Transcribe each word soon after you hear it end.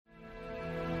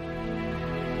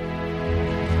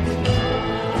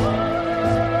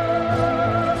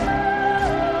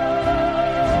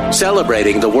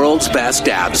celebrating the world's best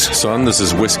dabs. Son, this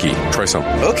is whiskey. Try some.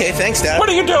 Okay, thanks, Dad. What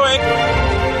are you doing?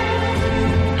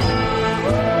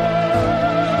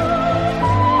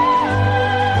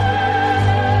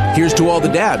 Here's to all the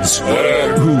dads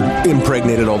who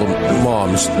impregnated all the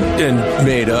moms and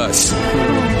made us.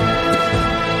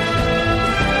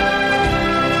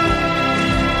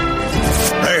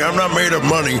 Hey, I'm not made of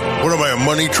money. What am I, a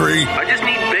money tree? I just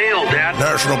need bail, Dad.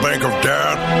 National Bank of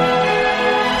Dad?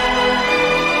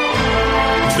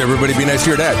 Everybody be nice to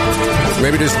your dad.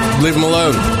 Maybe just leave him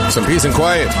alone. Some peace and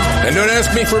quiet. And don't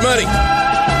ask me for money.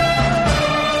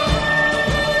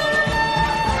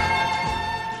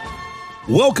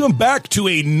 Welcome back to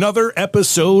another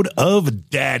episode of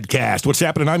Dadcast. What's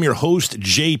happening? I'm your host,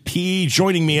 JP.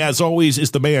 Joining me, as always,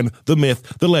 is the man, the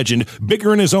myth, the legend,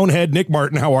 bigger in his own head, Nick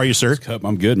Martin. How are you, sir?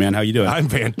 I'm good, man. How you doing? I'm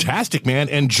fantastic, man.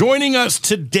 And joining us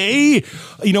today,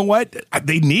 you know what?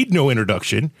 They need no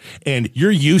introduction, and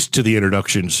you're used to the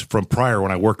introductions from prior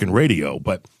when I work in radio,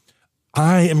 but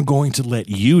I am going to let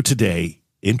you today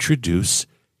introduce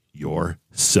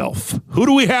yourself. Who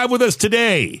do we have with us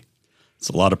today? It's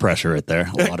a lot of pressure right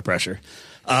there. A lot of pressure.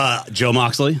 Joe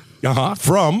Moxley.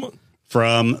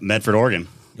 From Medford, Oregon.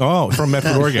 Oh, from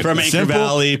Medford, Oregon. From Anchor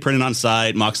Valley, printed on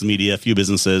site, Moxley Media, a few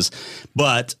businesses.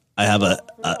 But I have a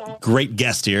great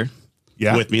guest here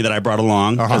with me that I brought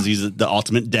along because he's the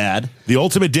ultimate dad. The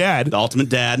ultimate dad? The ultimate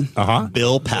dad.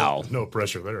 Bill Powell. No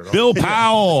pressure there at all. Bill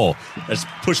Powell. Let's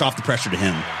push off the pressure to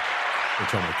him. I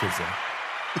tell my kids that.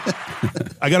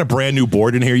 I got a brand new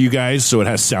board in here, you guys, so it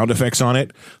has sound effects on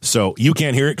it. So you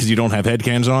can't hear it because you don't have head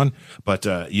cans on, but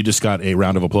you just got a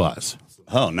round of applause.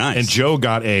 Oh, nice. And Joe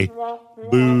got a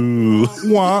boo.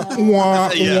 Wah, wah,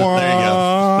 there you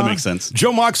go. That makes sense.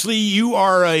 Joe Moxley, you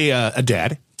are a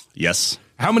dad. Yes.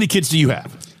 How many kids do you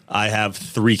have? I have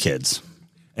 3 kids.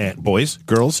 And boys,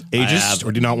 girls, ages,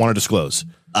 or do you not want to disclose?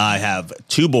 I have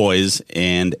 2 boys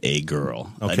and a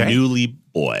girl. Okay. A newly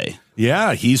boy.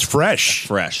 Yeah, he's fresh.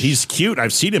 He's cute.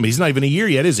 I've seen him. He's not even a year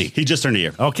yet, is he? He just turned a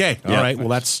year. Okay. All right. Well,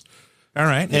 that's all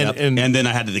right. And then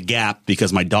I had the gap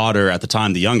because my daughter at the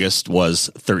time, the youngest,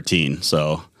 was 13.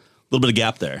 So a little bit of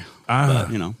gap there. But,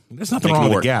 there's nothing wrong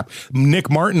with the gap. Nick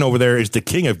Martin over there is the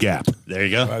king of gap. There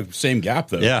you go. Same gap,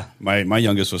 though. Yeah. My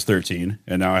youngest was 13,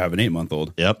 and now I have an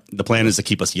 8-month-old. Yep. The plan is to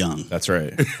keep us young. That's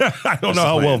right. I don't know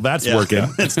how well that's working.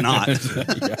 It's not.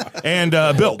 And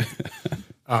Bill.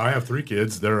 I have 3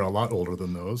 kids. They're a lot older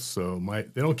than those, so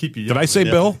they don't keep you young. Did I say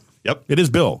Bill? Yep. It is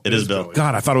Bill. It is Bill.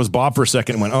 God, I thought it was Bob for a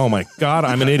second and went, oh, my God,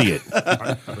 I'm an idiot.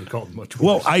 I've been called much worse.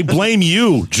 Well, I blame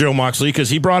you, Joe Moxley, because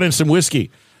he brought in some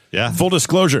whiskey. Yeah. Full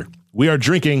disclosure, we are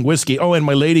drinking whiskey. Oh, and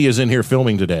my lady is in here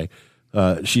filming today.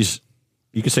 You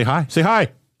can say hi. Say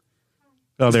hi.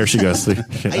 Oh, there she goes.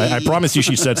 I promise you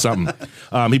she said something.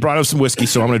 He brought us some whiskey,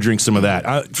 so I'm going to drink some of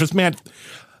that. Just, man,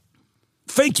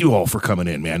 thank you all for coming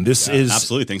in, man. This is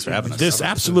absolutely. Thanks for having us. This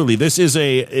is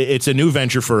it's a new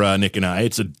venture for Nick and I.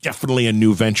 It's definitely a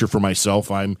new venture for myself.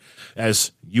 I'm,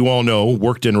 as you all know,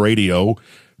 worked in radio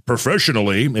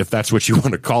professionally, if that's what you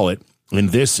want to call it. And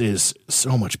this is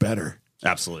so much better.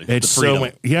 Absolutely. It's so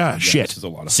much. Yeah, shit. This is a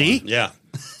lot of See? fun. Yeah.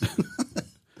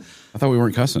 I thought we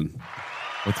weren't cussing.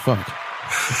 What the fuck?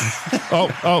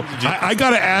 I got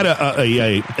to add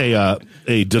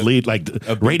a delete, like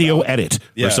a radio edit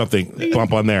or something,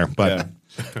 bump on there. But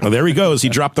well, there he goes. He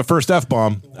dropped the first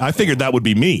F-bomb. I figured that would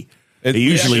be me. It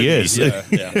usually is.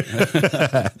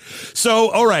 Yeah. So,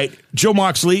 all right, Joe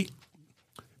Moxley,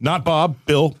 not Bob,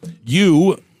 Bill,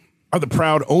 you are the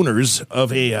proud owners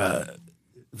of a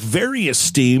very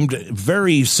esteemed,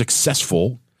 very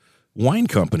successful wine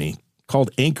company called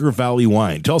Anchor Valley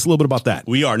Wine. Tell us a little bit about that.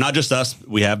 We are not just us.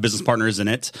 We have business partners in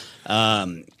it.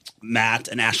 Matt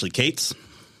and Ashley Cates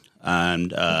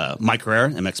and Mike Herrera,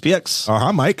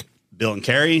 MXPX. Mike. Bill and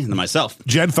Carrie, and then myself.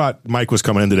 Jen thought Mike was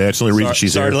coming in today. That's the only reason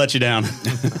she's sorry here. To let you down.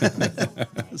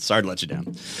 Sorry to let you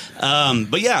down.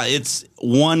 But yeah, it's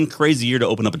one crazy year to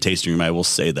open up a tasting room. I will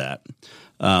say that.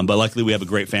 But luckily, we have a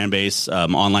great fan base.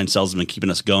 Online sales have been keeping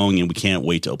us going, and we can't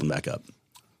wait to open back up.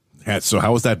 So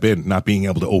how has that been, not being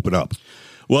able to open up?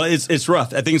 Well, it's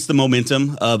rough. I think it's the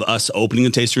momentum of us opening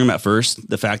the tasting room at first.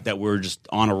 The fact that we're just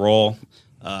on a roll.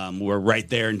 We're right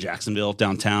there in Jacksonville,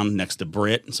 downtown, next to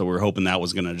Britt. So we're hoping that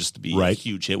was going to just be a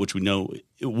huge hit, which we know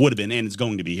it would have been, and it's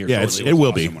going to be here. Yeah, it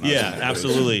will be. Yeah,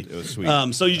 absolutely. It was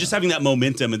sweet. So you're just having that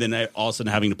momentum, and then all of a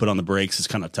sudden having to put on the brakes is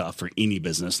kind of tough for any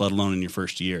business, let alone in your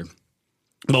first year.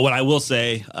 But what I will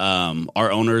say,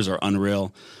 our owners are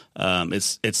unreal.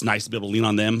 It's nice to be able to lean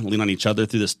on them, lean on each other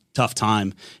through this tough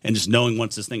time, and just knowing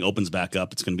once this thing opens back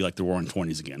up, it's going to be like the Roaring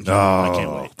 20s again. I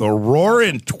can't wait. The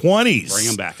Roaring 20s. Bring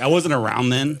them back. I wasn't around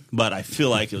then, but I feel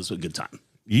like it was a good time.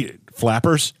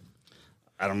 Flappers?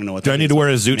 I don't even know what. Do I need to wear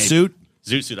a zoot suit?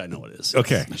 Zoot suit, I know what it is.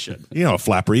 Okay. I should. You know a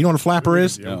flapper. You know what a flapper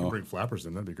is? Yeah, we can bring flappers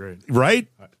in. That'd be great. Right?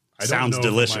 I Sounds don't know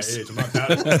delicious. My age. I'm not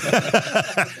that old.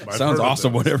 I've Sounds heard of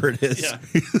awesome, those. whatever it is.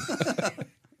 Yeah.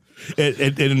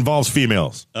 It involves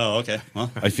females. Oh, okay.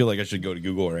 Well, I feel like I should go to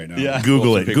Google right now. Yeah.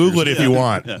 Google it. Some Google it pictures. if you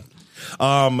want.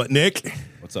 Yeah. Nick,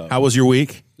 What's up? how was your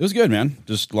week? It was good, man.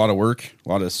 Just a lot of work, a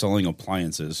lot of selling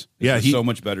appliances. Yeah, It's so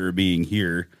much better being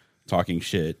here, talking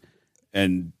shit,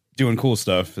 and doing cool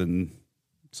stuff than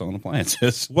selling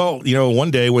appliances. Well, you know,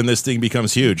 one day when this thing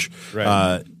becomes huge,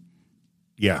 Right.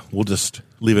 yeah, we'll just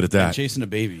leave it at that. Chasing a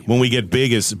baby. When we get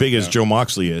big as Joe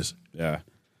Moxley is. Yeah.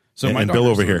 So And my Bill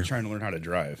daughter's over here. trying to learn how to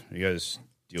drive. You guys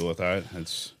deal with that?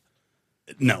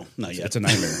 no, not yet. It's a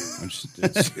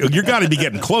nightmare. You're got to be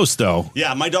getting close, though.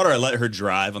 Yeah, my daughter, I let her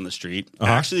drive on the street.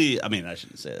 Uh-huh. Actually, I mean, I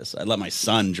shouldn't say this. I let my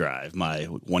son drive, my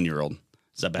 1-year-old.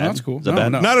 Is that bad? That's cool. Is that No,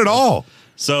 bad? no. Not at all.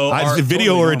 So The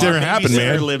video where it didn't happen, babysitter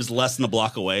man. lives less than a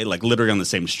block away, like literally on the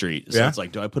same street. So Yeah. it's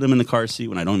like, do I put him in the car seat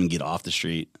when I don't even get off the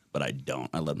street? But I don't.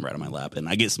 I let him right on my lap, and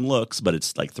I get some looks, but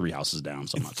it's like 3 houses down,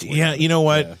 so I'm not too worried Yeah, about it. you know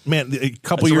what, man? A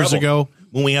couple That's a years rebel. ago,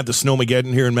 when we had the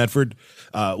Snowmageddon here in Medford,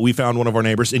 we found one of our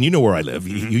neighbors, and you know where I live.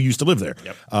 You used to live there.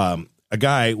 Yep. A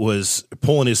guy was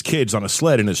pulling his kids on a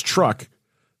sled in his truck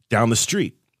down the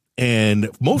street, and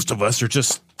most of us are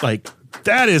just like,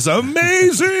 "That is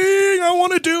amazing! I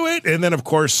want to do it." And then, of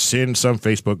course, in some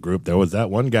Facebook group, there was that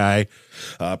one guy,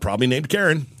 probably named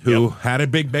Karen, who had a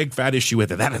big fat issue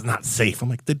with it. That is not safe. I'm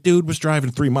like, the dude was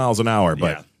driving 3 miles an hour,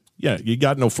 but yeah, you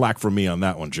got no flack from me on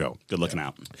that one, Joe. Good looking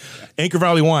out. Anchor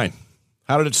Valley Wine.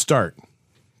 How did it start?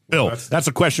 Bill, that's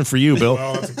a question for you, Bill.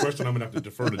 Well, that's a question I'm going to have to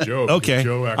defer to Joe. because Okay.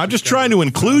 Joe actually I'm just kind trying of- to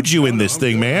include you in No, this I'm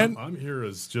thing, good. man. I'm here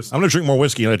as just. I'm going to drink more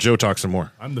whiskey and let Joe talk some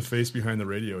more. I'm the face behind the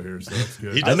radio here, so that's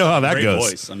good. He I does know have how a that great goes.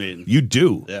 Voice. I mean, You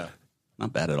do. yeah,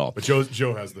 not bad at all. But Joe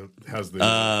has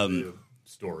the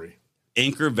story.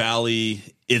 Anchor Valley,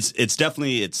 it's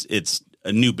definitely it's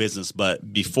a new business,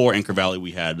 but before Anchor Valley,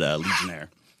 we had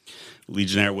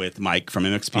Legionnaire with Mike from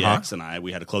MXPX and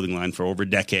we had a clothing line for over a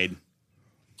decade,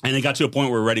 and it got to a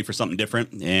point where we're ready for something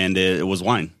different, and it was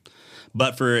wine.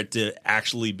 But for it to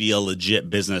actually be a legit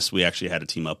business, we actually had to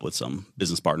team up with some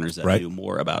business partners that knew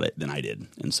more about it than I did.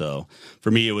 And so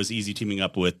for me, it was easy teaming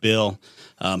up with Bill.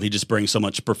 He just brings so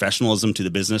much professionalism to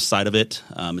the business side of it.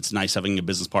 It's nice having a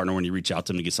business partner when you reach out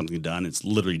to them to get something done. It's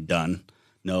literally done.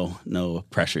 No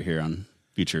pressure here on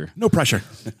future. No pressure.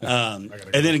 And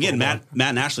then again, Matt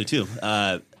and Ashley too.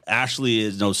 Ashley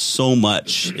knows so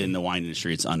much in the wine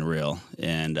industry; it's unreal.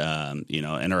 And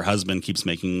and her husband keeps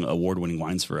making award-winning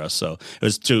wines for us. So it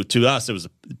was to us, it was a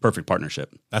perfect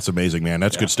partnership. That's amazing, man.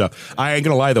 That's good stuff. I ain't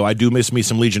gonna lie though, I do miss me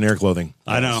some Legionnaire clothing.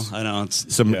 I know.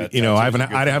 It's Some, I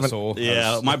haven't.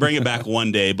 yeah. Might bring it back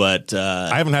one day, but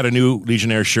I haven't had a new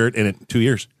Legionnaire shirt in 2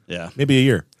 years. yeah, Maybe a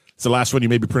year. It's the last one you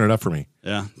maybe printed up for me.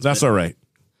 yeah. That's all right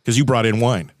because you brought in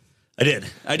wine. I did.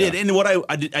 And what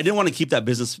I didn't want to keep that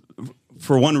business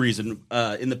for one reason.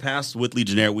 In the past with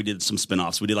Legionnaire, we did some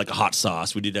spinoffs. We did like a hot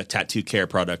sauce. We did a tattoo care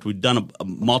product. We've done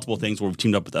multiple things where we've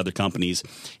teamed up with other companies.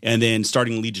 And then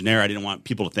starting Legionnaire, I didn't want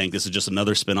people to think this is just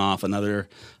another spinoff, another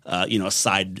a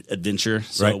side adventure.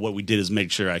 So what we did is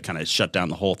make sure I kind of shut down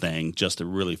the whole thing just to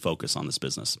really focus on this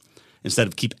business. Instead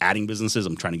of keep adding businesses,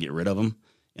 I'm trying to get rid of them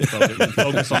and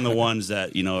focus on the ones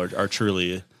that are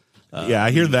truly. Yeah,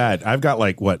 I hear that. I've got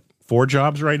 4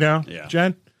 jobs right now, Yeah.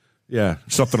 Jen? Yeah,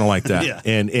 something like that. Yeah.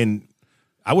 And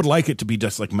I would like it to be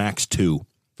just like max 2.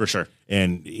 For sure.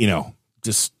 And,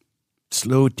 just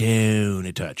slow down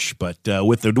a touch. But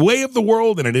with the way of the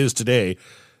world and it is today,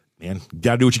 man,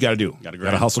 got to do what you got to do. Got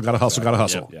to hustle, got to hustle, got to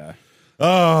hustle. Yeah.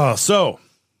 Oh, so,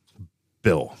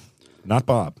 Bill, not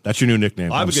Bob. That's your new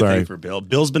nickname. I have I'm a good sorry. thing for Bill.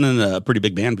 Bill's been in a pretty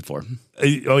big band before.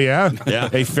 Oh, yeah? Yeah.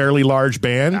 A fairly large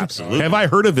band? Absolutely. Have I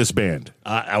heard of this band?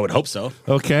 I would hope so.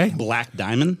 Okay. Black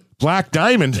Diamond. Black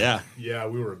Diamond. Yeah. Yeah,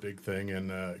 we were a big thing in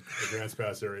the Grants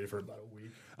Pass area for about a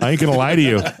week. I ain't going to lie to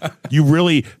you. You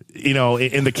really,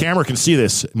 and the camera can see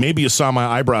this. Maybe you saw my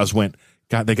eyebrows went,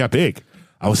 God, they got big.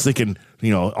 I was thinking,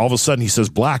 all of a sudden he says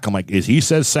black. I'm like, he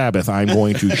says Sabbath, I'm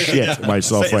going to shit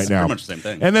myself It's right now. pretty much the same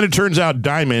thing. And then it turns out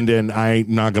Diamond, and I'm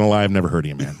not going to lie, I've never heard of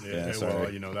you, man. Yeah,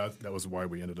 well, that was why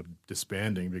we ended up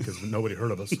disbanding because nobody heard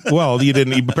of us. Well, you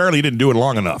apparently didn't do it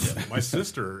long enough. My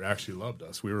sister actually loved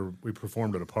us. We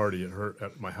performed at a party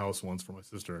at my house once for my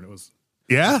sister, and it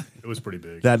was pretty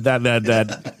big.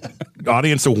 That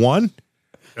audience of 1?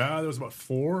 There was about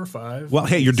 4 or 5. Well,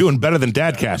 hey, you're doing better than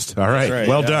Dadcast. All right. right,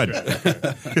 Well yeah.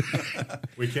 done.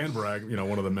 We can brag.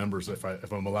 One of the members, if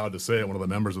I'm allowed to say it, one of the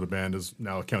members of the band is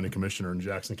now a county commissioner in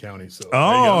Jackson County. So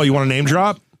Oh, you want a name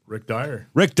drop? Rick Dyer.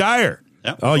 Rick Dyer.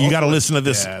 Yeah. Oh, you got to listen to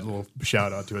this. Yeah, a little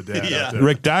shout out to a dad. Yeah. out there.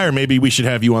 Rick Dyer, maybe we should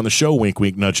have you on the show, wink,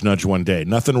 wink, nudge, nudge one day.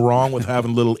 Nothing wrong with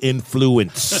having a little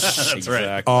influence That's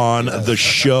right. on the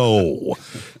show.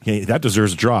 Okay, that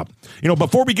deserves a drop.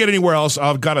 Before we get anywhere else,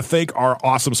 I've got to thank our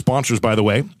awesome sponsors, by the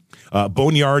way.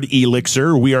 Boneyard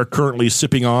Elixir. We are currently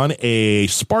sipping on a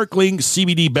sparkling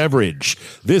CBD beverage.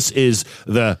 This is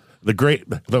the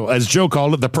grape, as Joe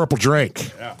called it, the purple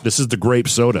drink. Yeah. This is the grape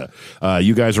soda.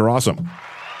 You guys are awesome.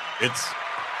 It's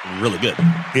really good.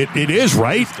 It is,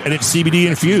 right? And it's CBD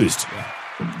infused.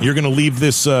 You're going to leave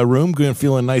this room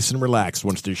feeling nice and relaxed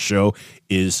once this show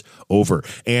is over.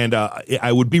 And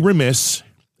I would be remiss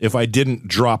if I didn't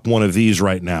drop one of these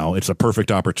right now. It's a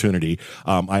perfect opportunity.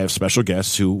 I have special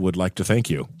guests who would like to thank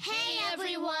you. Hey,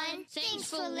 everyone. Thanks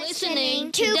for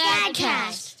listening to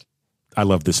Dadcast. I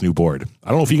love this new board. I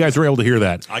don't know if you guys were able to hear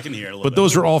that. I can hear it a little But bit.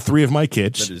 those are all three of my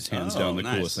kids. That is hands down the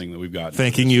nice. coolest thing that we've got.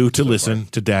 Thanking you to listen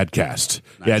to Dadcast.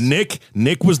 Nice. Yeah,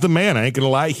 Nick was the man. I ain't gonna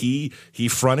lie. He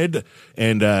fronted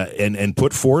and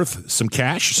put forth some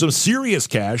cash, some serious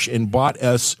cash, and bought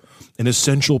us an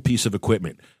essential piece of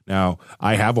equipment. Now,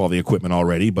 I have all the equipment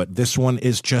already, but this one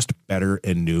is just better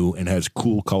and new and has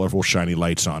cool, colorful, shiny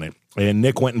lights on it. And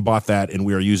Nick went and bought that, and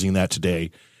we are using that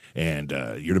today. And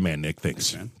you're the man, Nick.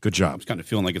 Thanks. Good job. I'm just kind of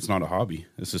feeling like it's not a hobby.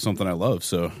 This is something I love.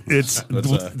 So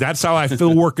That's how I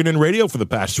feel working in radio for the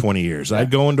past 20 years.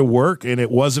 I'd go into work, and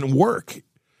it wasn't work.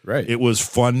 right. It was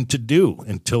fun to do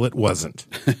until it wasn't.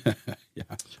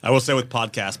 I will say with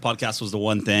podcast was the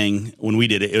one thing when we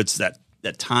did it. It's that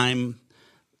time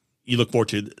you look forward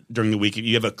to during the week.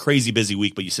 You have a crazy busy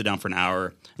week, but you sit down for an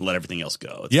hour and let everything else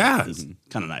go. It's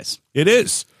kind of nice. It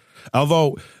is.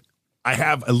 Although I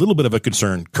have a little bit of a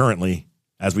concern currently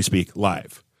as we speak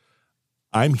live.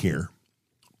 I'm here.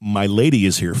 My lady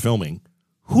is here filming.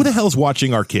 Who the hell's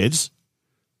watching our kids?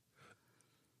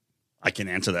 I can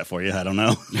answer that for you. I don't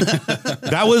know.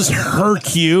 That was her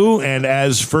cue, and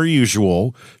as for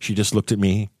usual, she just looked at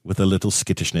me with a little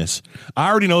skittishness. I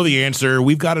already know the answer.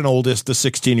 We've got an oldest. The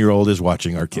 16-year-old is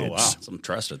watching our kids. Oh, wow. Some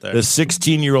trust right there. The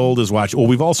 16-year-old is watching. Well,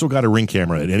 we've also got a Ring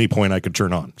camera at any point I could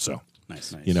turn on. So,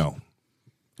 Nice.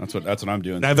 That's what I'm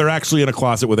doing. now they're actually in a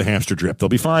closet with a hamster drip. They'll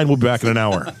be fine. We'll be back in an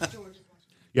hour.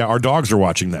 Yeah, our dogs are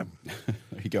watching them.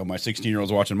 There you go. My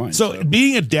 16-year-old's watching mine. So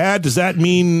being a dad, does that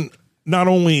mean not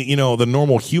only, the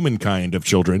normal humankind of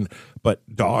children, but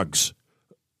dogs?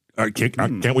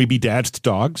 Can't we be dads to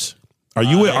dogs? Are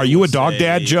you a dog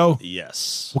dad, Joe?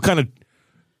 Yes. What kind of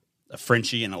A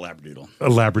Frenchie and a Labradoodle. a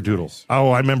Labradoodle? Oh,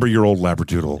 I remember your old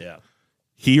Labradoodle. Yeah.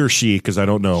 He or she, because I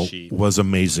don't know, She. was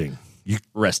amazing.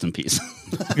 Rest in peace.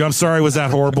 I'm sorry, was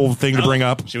that horrible thing to bring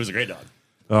up? She was a great dog.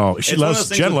 Oh, It's one of those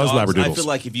things Jen with loves dogs, Labradoodles. I feel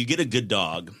like if you get a good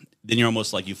dog, then you're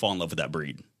almost like you fall in love with that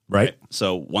breed. Right?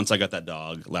 So once I got that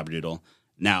dog, Labradoodle,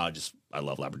 now I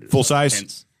love Labradoodle. Full size?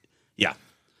 Hence, yeah. Oh,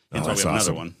 Hence why we that's have awesome.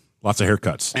 another one. Lots of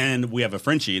haircuts. And we have a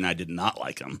Frenchie, and I did not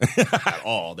like them at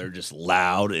all. They're just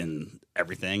loud and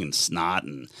everything and snot.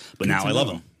 But now I love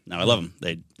them. Now I love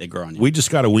them. They grow on you. We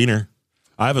just got a wiener.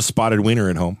 I have a spotted wiener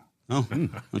at home. Oh,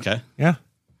 okay. Yeah.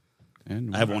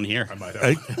 and I have one here. I might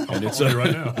have. I'll tell you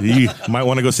right now. You might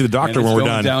want to go see the and doctor it's when we're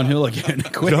going done. downhill again.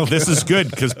 Quick. No, this is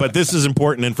good but this is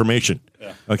important information.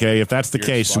 Okay, if that's the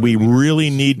case, we really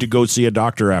need to go see a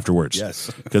doctor afterwards.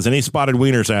 Yes. Because any spotted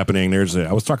wieners happening,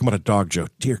 I was talking about a dog joke.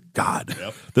 Dear God.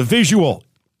 The visual.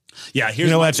 Yeah,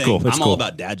 here's my that's thing. cool. That's I'm all cool.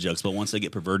 about dad jokes, but once they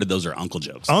get perverted, those are uncle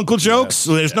jokes. Uncle jokes?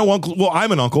 So there's no uncle. Well,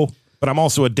 I'm an uncle, but I'm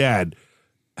also a dad.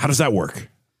 How does that work?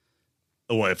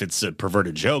 Well, if it's a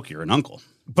perverted joke, you're an uncle.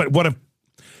 But what if,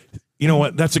 you know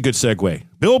what? That's a good segue.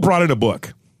 Bill brought in a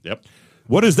book. Yep.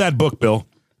 What is that book, Bill?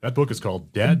 That book is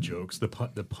called Dad Jokes, the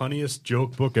punniest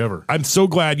joke book ever. I'm so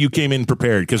glad you came in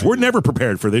prepared because we're never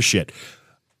prepared for this shit.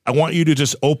 I want you to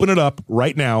just open it up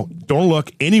right now. Don't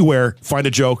look anywhere. Find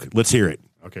a joke. Let's hear it.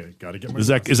 Okay, got to get my. Is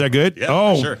that good? Yeah,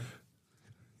 oh, sure.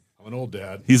 I'm an old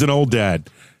dad. He's an old dad.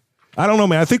 I don't know,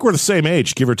 man. I think we're the same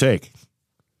age, give or take.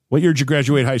 What year did you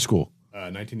graduate high school?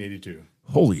 1982.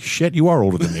 Holy shit, you are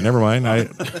older than me. Never mind.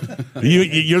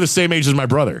 You're the same age as my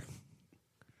brother.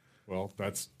 Well,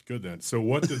 that's good then. So,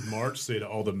 what did March say to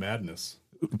all the madness?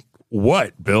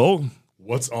 What, Bill?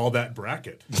 What's all that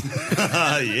bracket?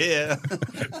 Yeah.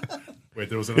 Wait,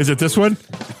 there was. Is it this one?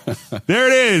 There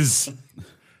it is.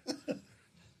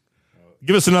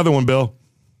 Give us another one, Bill.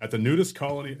 At the nudist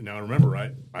colony. Now, remember,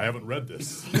 I haven't read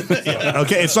this.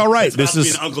 Okay, it's all right. This Must be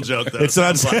is an uncle joke, though. it's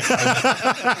not.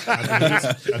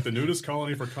 At the nudist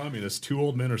colony for communists, two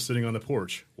old men are sitting on the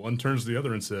porch. One turns to the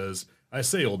other and says, "I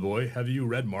say, old boy, have you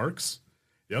read Marx?"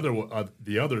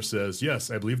 The other says,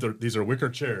 "Yes, I believe these are wicker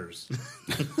chairs."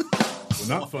 Well,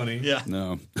 not funny. Yeah.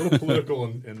 No. A little political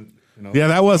and Yeah,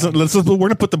 that wasn't. We're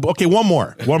gonna put the. Okay, one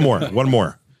more.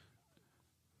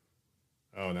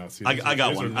 Oh, no. See, I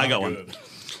got one.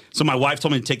 So my wife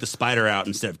told me to take the spider out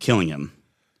instead of killing him.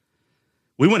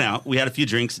 We went out. We had a few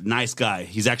drinks. Nice guy.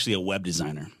 He's actually a web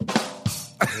designer.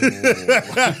 I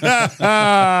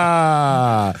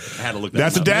had to look.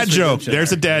 That's a dad joke.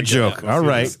 There's a dad joke. All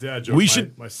right. Dad joke. We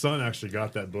should. My son actually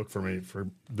got that book for me for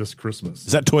this Christmas.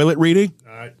 Is that toilet reading?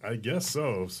 I guess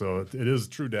so. So it is a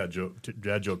true dad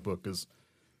joke book because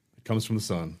it comes from the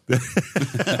son.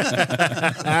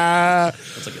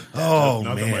 Oh,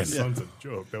 Not man. that my son's a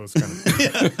joke. That was kind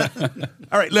of.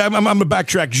 All right, I'm going to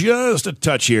backtrack just a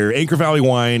touch here. Anchor Valley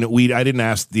Wine, I didn't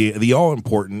ask the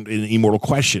all-important and immortal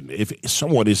question. If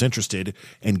someone is interested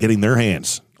in getting their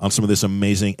hands on some of this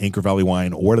amazing Anchor Valley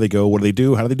wine, where do they go? What do they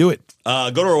do? How do they do it?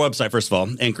 Go to our website, first of all,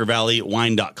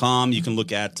 anchorvalleywine.com. You can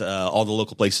look at all the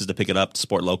local places to pick it up to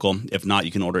support local. If not,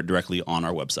 you can order it directly on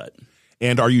our website.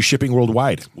 And are you shipping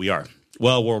worldwide? We are.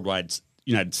 Well, worldwide,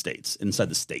 United States, inside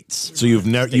the States. So you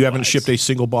haven't shipped a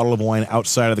single bottle of wine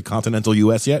outside of the continental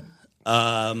U.S. yet?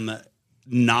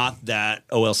 Not that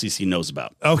OLCC knows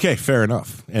about. Okay, fair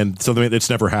enough. And so it's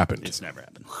never happened. It's never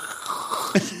happened.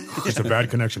 It's a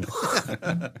bad connection.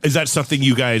 Is that something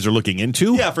you guys are looking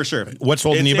into? Yeah, for sure. What's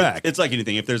holding you back? It's like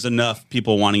anything. If there's enough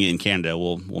people wanting it in Canada,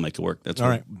 we'll make it work. That's all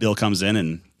where right. Bill comes in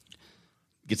and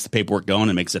gets the paperwork going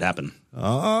and makes it happen.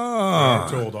 I'm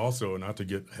told also not to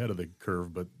get ahead of the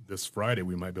curve, but this Friday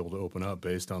we might be able to open up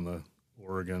based on the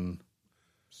Oregon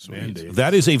mandate.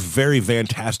 That is a very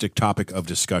fantastic topic of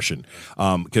discussion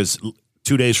because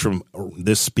 2 days from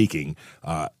this speaking,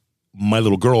 my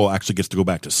little girl actually gets to go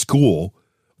back to school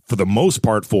for the most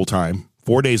part full-time,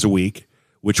 4 days a week,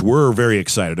 which we're very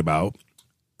excited about.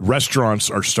 Restaurants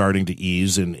are starting to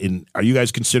ease, and are you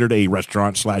guys considered a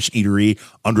restaurant/eatery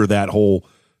under that whole?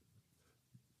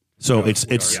 So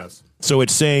Yes. So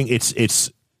it's saying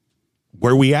it's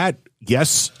where we at?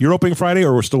 Yes, you're opening Friday,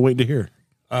 or we're still waiting to hear.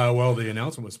 Well, the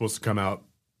announcement was supposed to come out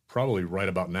probably right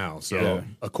about now. So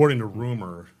according to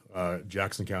rumor,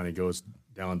 Jackson County goes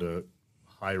down to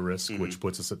high risk, which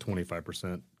puts us at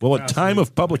 25%. Well, at time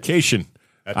of publication,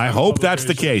 I hope that's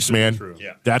the case, man. True.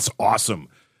 Yeah. That's awesome.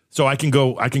 So I can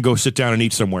go sit down and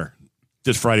eat somewhere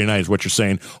this Friday night is what you're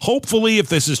saying. Hopefully, if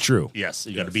this is true. Yes,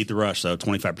 you got to beat the rush, so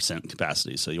 25%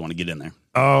 capacity, so you want to get in there.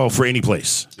 Oh, for any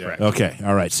place. Correct. Okay.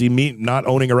 All right. See, me not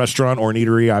owning a restaurant or an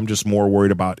eatery, I'm just more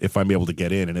worried about if I'm able to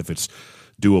get in and if it's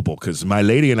doable because my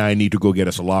lady and I need to go get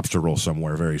us a lobster roll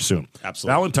somewhere very soon.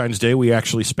 Absolutely. Valentine's Day, we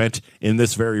actually spent in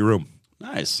this very room.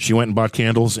 Nice. She went and bought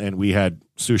candles, and we had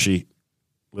sushi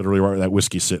literally where that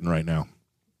whiskey's sitting right now.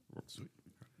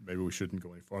 Maybe we shouldn't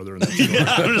go any farther in that story.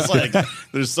 I'm just like,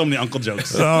 there's so many uncle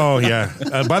jokes. Oh, yeah.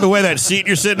 By the way, that seat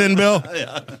you're sitting in, Bill?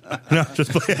 Yeah. No,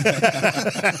 just play.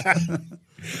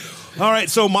 All right,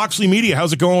 so Moxley Media,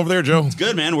 how's it going over there, Joe?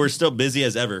 Good, man. We're still busy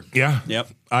as ever. Yeah? Yep.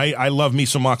 I love me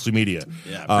some Moxley Media.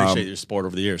 Yeah, I appreciate your support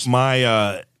over the years. My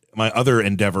other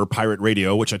endeavor, Pirate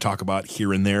Radio, which I talk about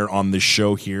here and there on this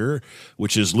show here,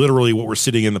 which is literally what we're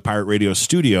sitting in the Pirate Radio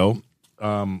studio.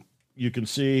 You can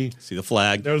see the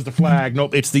flag. There's the flag.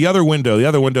 Nope, it's the other window. The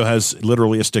other window has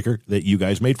literally a sticker that you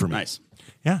guys made for me. Nice.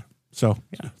 Yeah. So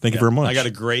thank you very much. I got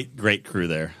a great crew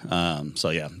there. So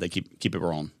yeah, they keep it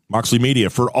rolling. Moxley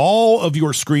Media for all of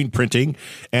your screen printing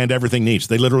and everything needs.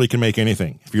 They literally can make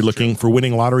anything. If you're looking for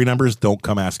winning lottery numbers, don't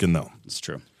come asking though. It's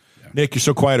true. Nick, you're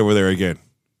so quiet over there again.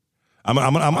 I'm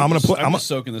gonna play. I'm just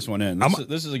soaking this one in.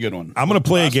 This is a good one. I'm gonna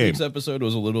play a game. Last week's episode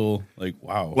was a little like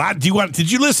wow.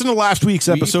 Did you listen to last week's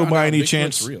episode by any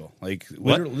chance? Real. Like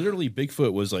literally,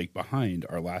 Bigfoot was like behind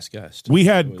our last guest. We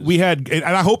had, and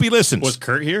I hope he listens. Was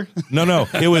Kurt here? No.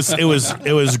 It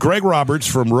was Greg Roberts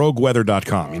from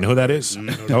RogueWeather.com. You know who that is?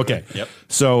 Okay. Yep.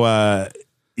 So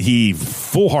he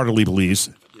full-heartedly believes.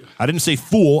 I didn't say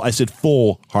fool. I said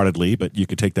full-heartedly, but you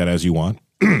could take that as you want,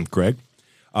 Greg.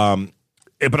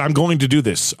 But I'm going to do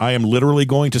this. I am literally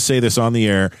going to say this on the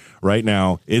air right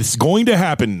now. It's going to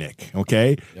happen, Nick,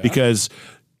 okay? Yeah. Because,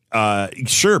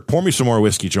 sure, pour me some more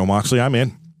whiskey, Joe Moxley. I'm in.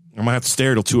 I'm going to have to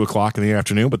stay till 2 o'clock in the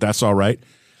afternoon, but that's all right.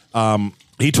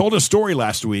 He told a story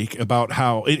last week about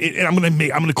how, and I'm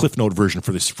going to Cliff Note version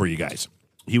for this for you guys.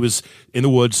 He was in the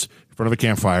woods in front of a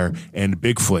campfire, and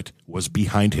Bigfoot was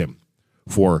behind him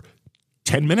for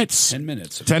 10 minutes. 10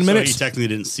 minutes. 10 minutes. So he technically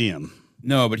didn't see him.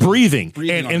 No, but breathing.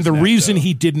 And the reason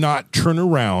he did not turn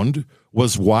around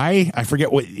was why? I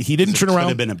forget what he didn't turn around. Could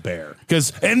have been a bear.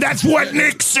 And that's what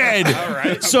Nick said. All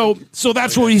right. So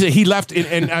that's what he said. He left.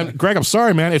 And Greg, I'm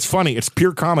sorry, man. It's funny. It's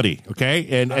pure comedy.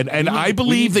 Okay. And I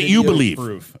believe that you believe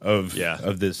proof of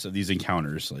these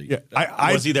encounters. Like,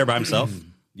 was he there by himself?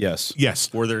 Yes.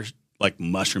 Yes. Were there like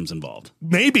mushrooms involved.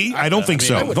 Maybe. I don't think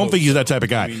so. I don't think he's that type of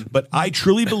guy. But I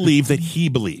truly believe that he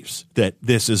believes that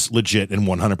this is legit and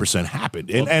 100%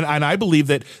 happened. And I believe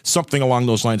that something along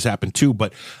those lines happened too.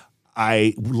 But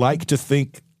I like to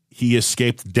think he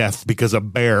escaped death because a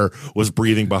bear was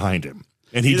breathing behind him.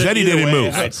 And he said he didn't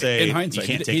move. I'd say in hindsight, you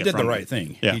can't take he it did from the right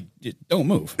him. thing. Yeah. Don't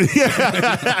move.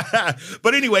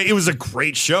 But anyway, it was a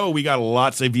great show. We got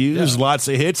lots of views, lots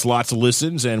of hits, lots of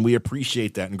listens, and we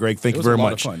appreciate that. And Greg, thank you very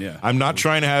much. Fun, yeah. I'm not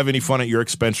trying to have any fun at your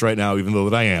expense right now, even though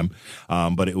that I am.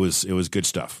 But it was good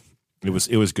stuff. It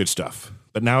was good stuff.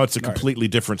 But now it's a completely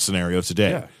different scenario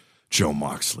today. Yeah. Joe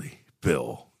Moxley,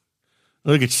 Bill.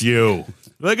 Look at you.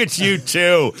 Look at you,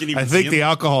 too. I think the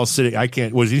alcohol's sitting. I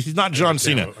can't. He's not John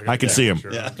Cena. I can see him.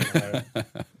 Sure. Yeah.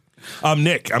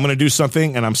 Nick, I'm going to do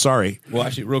something, and I'm sorry. Well,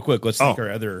 actually, real quick, let's thank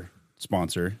our other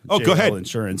sponsor. Oh, go ahead.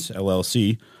 Insurance,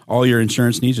 LLC. All your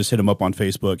insurance needs, just hit them up on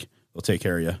Facebook. They'll take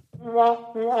care of you.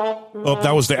 Oh,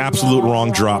 that was the absolute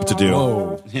wrong drop to do.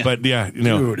 Whoa. But yeah,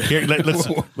 here,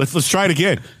 let's try it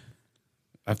again.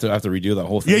 I have to redo that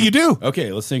whole thing. Yeah, you do.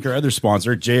 Okay, let's thank our other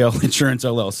sponsor, JL Insurance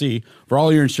LLC. For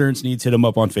all your insurance needs, hit them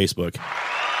up on Facebook.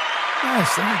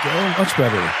 Yes, there you go. Much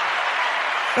better.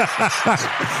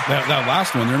 that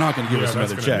last one, they're not going to give us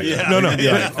another check. No.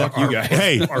 Fuck you guys.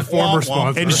 Hey, Our former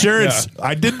sponsor. insurance.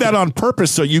 I did that on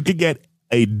purpose so you could get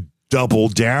a double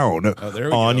down there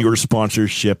we on go. your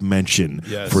sponsorship mention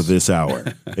Yes. for this hour,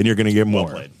 and you're going to get more.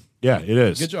 played. Yeah, it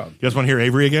is. Good job. You guys want to hear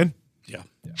Avery again? Yeah.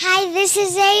 Hi, this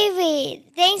is Avery.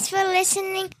 Thanks for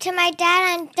listening to my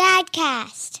dad on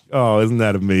Dadcast. Oh, isn't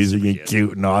that amazing and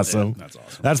cute and awesome? That's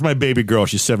awesome. That's my baby girl.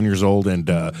 She's 7 years old, and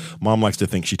Mom likes to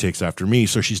think she takes after me,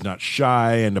 so she's not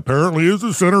shy and apparently is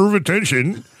the center of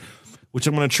attention, which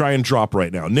I'm going to try and drop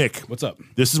right now. Nick, What's up?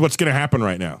 this is what's going to happen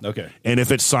right now. Okay. And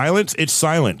if it's silent, it's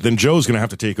silent. Then Joe's going to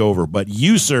have to take over. But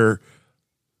you, sir,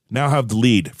 now have the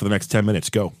lead for the next 10 minutes.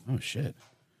 Go. Oh, shit.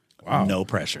 Wow. No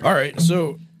pressure. All right,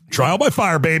 so... Trial by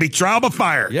fire, baby. Trial by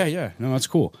fire. Yeah. No, that's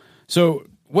cool. So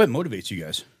what motivates you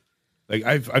guys? Like,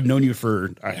 I've known you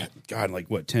for,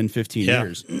 10, 15 Yeah.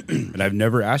 years, and I've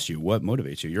never asked you what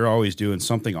motivates you. You're always doing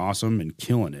something awesome and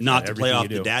killing it. Not at to play everything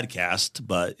off you the do. Dadcast,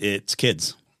 but it's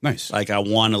kids. Nice. Like, I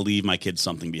want to leave my kids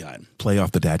something behind. Play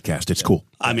off the Dadcast. It's cool.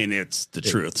 I mean, it's the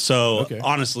truth. So, Okay.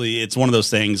 honestly, it's one of those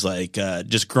things like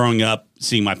just growing up,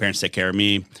 seeing my parents take care of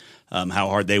me, how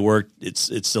hard they worked. It's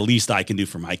the least I can do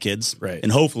for my kids. Right.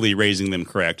 And hopefully raising them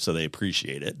correct so they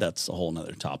appreciate it. That's a whole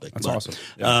nother topic. That's awesome.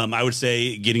 Yeah. I would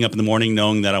say getting up in the morning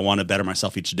knowing that I want to better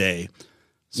myself each day.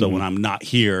 So when I'm not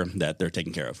here, that they're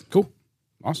taken care of. Cool.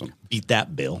 Awesome. Beat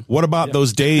that, Bill. What about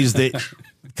those days that,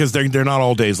 because they're not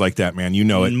all days like that, man. You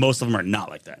know it. And most of them are not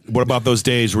like that. What about those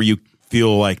days where you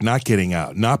feel like not getting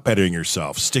out, not bettering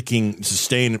yourself,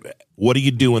 staying? What do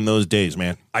you do in those days,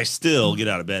 man? I still get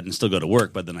out of bed and still go to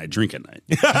work, but then I drink at night.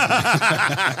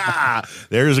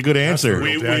 There's a good answer.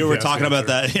 we were talking about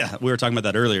that. Yeah, we were talking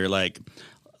about that earlier. Like,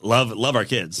 love our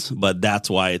kids, but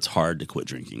that's why it's hard to quit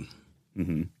drinking.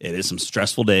 Mm-hmm. It is some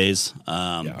stressful days,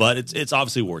 but it's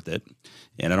obviously worth it.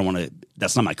 And I don't want to.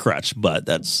 That's not my crutch, but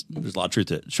there's a lot of truth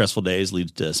to it. Stressful days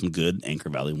lead to some good Anchor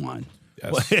Valley wine.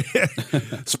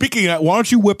 Yes. Speaking of, why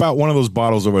don't you whip out one of those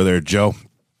bottles over there, Joe?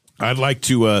 I'd like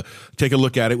to take a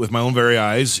look at it with my own very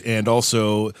eyes and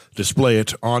also display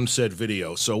it on said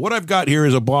video. So what I've got here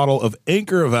is a bottle of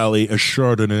Anchor Valley, a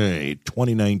Chardonnay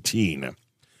 2019.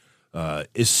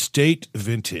 Estate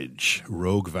Vintage,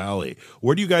 Rogue Valley.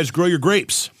 Where do you guys grow your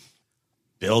grapes?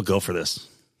 Bill, go for this.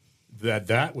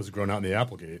 That was grown out in the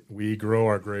Applegate. We grow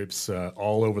our grapes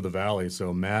all over the valley.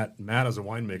 So Matt as a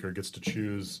winemaker gets to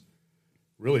choose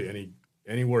really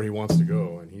anywhere he wants to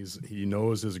go, and he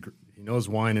knows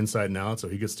wine inside and out. So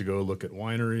he gets to go look at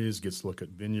wineries, gets to look at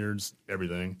vineyards,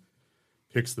 everything.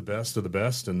 Picks the best of the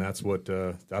best, and that's where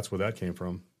that came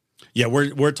from. Yeah,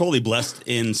 we're totally blessed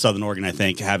in Southern Oregon, I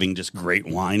think, having just great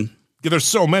wine. Yeah, there's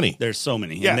so many. There's so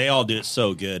many, Yeah. and they all do it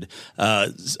so good.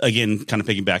 Again, kind of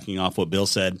piggybacking off what Bill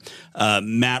said,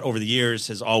 Matt over the years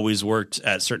has always worked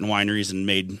at certain wineries and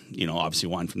made, obviously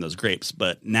wine from those grapes.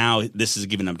 But now this is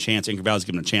giving him a chance. Anchor Valley's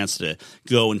giving him a chance to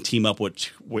go and team up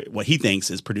what he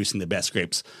thinks is producing the best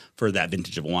grapes for that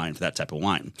vintage of wine, for that type of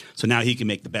wine. So now he can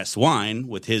make the best wine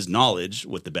with his knowledge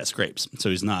with the best grapes. So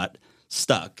he's not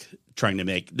stuck trying to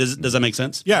make. Does that make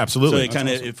sense? Yeah, absolutely. So it kind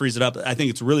of it frees it up. I think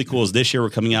it's really cool is this year we're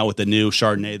coming out with a new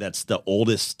Chardonnay that's the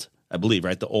oldest, I believe,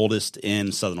 right? The oldest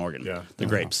in Southern Oregon. Yeah. The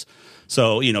grapes.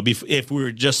 So, if we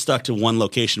were just stuck to one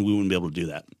location, we wouldn't be able to do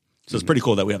that. So it's pretty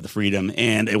cool that we have the freedom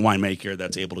and a winemaker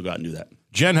that's able to go out and do that.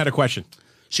 Jen had a question.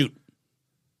 Shoot.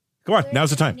 Come on, now's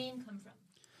the time.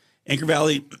 Anchor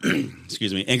Valley,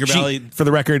 excuse me, Anchor Valley. For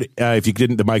the record, if you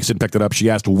didn't, the mics didn't pick that up. She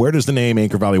asked, where does the name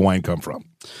Anchor Valley Wine come from?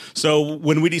 So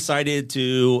when we decided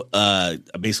to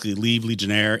basically leave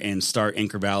Legionnaire and start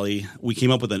Anchor Valley, we came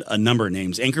up with a number of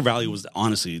names. Anchor Valley was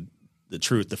honestly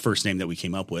the first name that we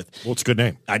came up with. Well, it's a good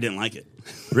name. I didn't like it.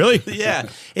 Really? Yeah.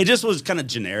 It just was kind of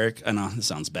generic. I know it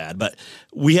sounds bad, but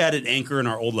we had an anchor in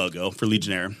our old logo for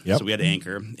Legionnaire. Yep. So we had an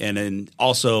anchor. And then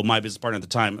also my business partner at the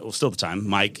time, well, still at the time,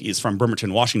 Mike, is from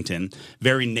Bremerton, Washington,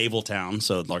 very naval town.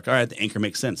 So like, all right, the anchor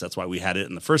makes sense. That's why we had it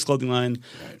in the first clothing line.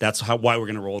 Right. That's why we're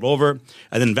going to roll it over.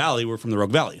 And then Valley, we're from the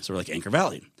Rogue Valley. So we're like Anchor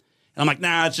Valley. And I'm like,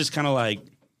 nah, it's just kind of like,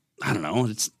 I don't know.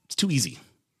 It's too easy.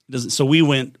 So we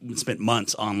spent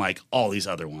months on like all these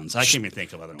other ones. I can't even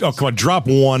think of other ones. Oh, come on. Drop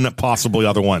one possibly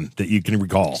other one that you can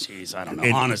recall. Jeez, I don't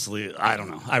know. Honestly, I don't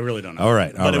know. I really don't know. All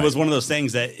right. But it was one of those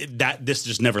things that this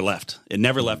just never left. It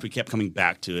never left. We kept coming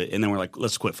back to it. And then we're like,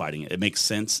 let's quit fighting it. It makes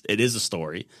sense. It is a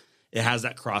story. It has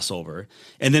that crossover.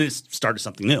 And then it started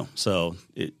something new. So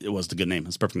it was the good name.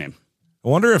 It's a perfect name. I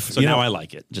wonder if now I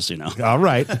like it, just so you know. All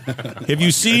right. Have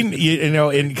you seen,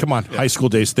 come on, high school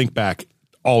days, think back,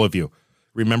 all of you.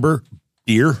 Remember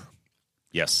beer?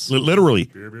 Yes. Literally.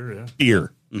 Beer, yeah.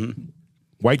 Beer. Mm-hmm.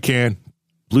 White can,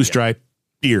 blue stripe,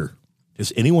 beer.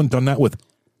 Has anyone done that with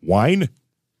wine?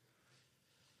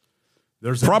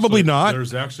 There's probably not.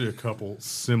 There's actually a couple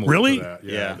similar really? to that.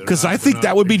 Yeah. Because I think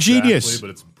that would be genius. But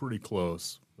it's pretty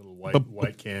close. Little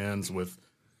white cans with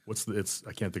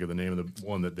I can't think of the name of the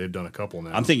one that they've done a couple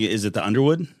now. I'm thinking, is it the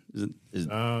Underwood? Is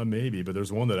it maybe, but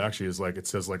there's one that actually is like, it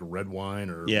says like red wine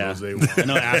or rosé wine. I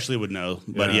know Ashley would know,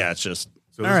 but it's just.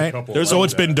 So all right. So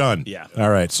it's been done. Yeah. All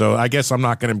right. So I guess I'm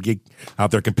not going to get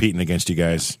out there competing against you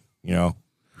guys, I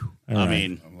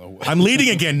mean, I'm leading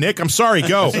again, Nick. I'm sorry.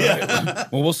 Go.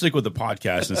 Well, we'll stick with the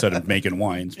podcast instead of making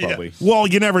wines, probably. Yeah. Well,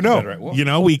 you never know. Right.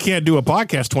 Well, we can't do a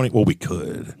podcast Well, we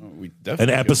could. We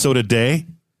definitely an episode a day.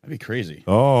 That'd be crazy.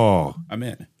 Oh, I'm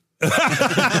in.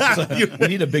 We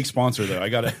need a big sponsor, though. I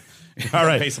got to. All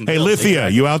right. Hey, Lithia,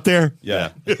 you out there? Yeah.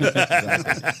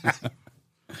 Exactly.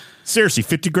 Seriously,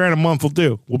 $50,000 a month will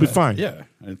do. We'll be fine. Yeah.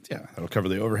 Yeah. That'll cover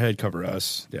the overhead, cover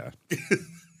us. Yeah.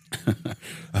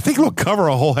 I think it'll cover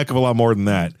a whole heck of a lot more than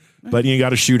that. But you got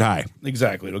to shoot high.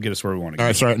 Exactly. It'll get us where we want to go. All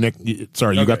right. Sorry, Nick.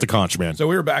 Sorry, you got the conch, man. So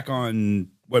we were back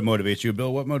on what motivates you,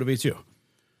 Bill. What motivates you?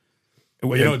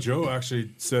 Well, Joe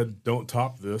actually said, don't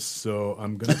top this, so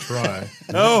I'm going to try.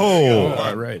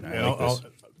 All right.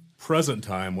 Present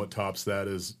time, what tops that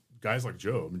is guys like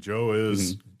Joe. I mean, Joe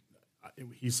is,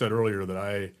 he said earlier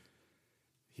that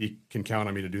he can count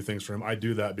on me to do things for him. I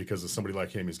do that because of somebody like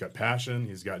him. He's got passion.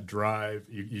 He's got drive.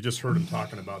 You just heard him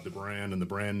talking about the brand and the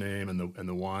brand name and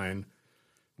the wine.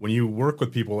 When you work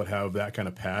with people that have that kind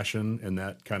of passion and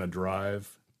that kind of drive,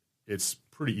 it's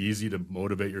pretty easy to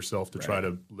motivate yourself to try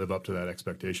to live up to that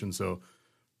expectation. So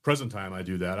present time, I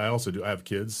do that. I also do. I have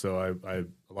kids, so I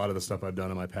a lot of the stuff I've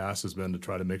done in my past has been to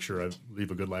try to make sure I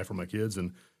leave a good life for my kids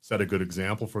and set a good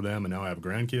example for them. And now I have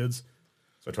grandkids,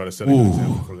 so I try to set a good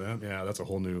example for them. Yeah, that's a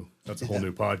whole new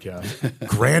podcast.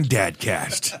 Granddad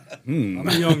cast. I'm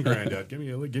a young granddad. Give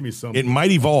me some. It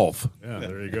might evolve. Yeah,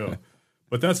 there you go.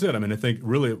 But that's it. I mean, I think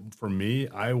really for me,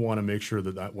 I want to make sure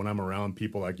that when I'm around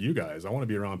people like you guys, I want to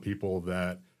be around people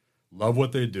that love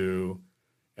what they do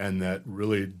and that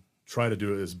really try to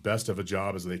do as best of a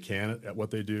job as they can at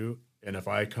what they do. And if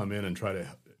I come in and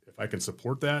if I can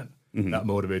support that, that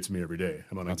motivates me every day.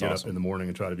 I'm going to get up in the morning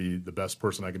and try to be the best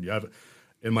person I can be.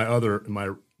 In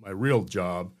my real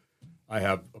job, I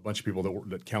have a bunch of people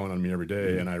that count on me every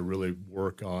day, and I really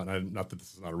work on. Not that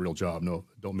this is not a real job. No,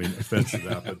 don't mean offense to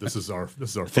that, but this is our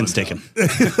offense taken.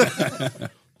 The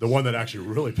one that actually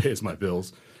really pays my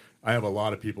bills. I have a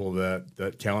lot of people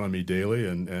that count on me daily,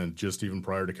 and just even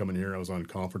prior to coming here, I was on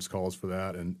conference calls for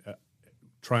that, and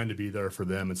trying to be there for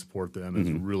them and support them is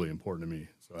really important to me.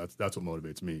 So that's what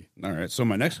motivates me. All right. So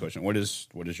my next question: what is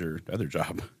your other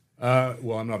job?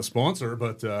 Well, I'm not a sponsor,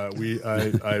 but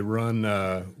I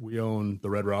run. We own the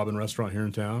Red Robin restaurant here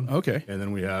in town. Okay, and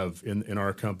then we have in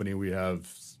our company we have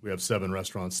 7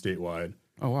 restaurants statewide.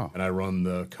 Oh wow! And I run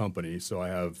the company, so we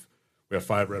have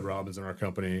 5 Red Robins in our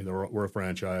company. We're a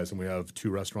franchise, and we have 2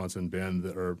 restaurants in Bend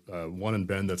that are one in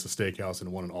Bend that's a steakhouse,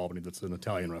 and one in Albany that's an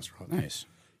Italian restaurant. Nice.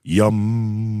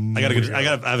 Yum. I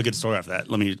have a good story after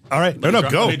that. Let me. All right. Go.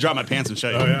 Let me drop my pants and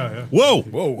show you. Oh yeah.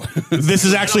 Whoa. This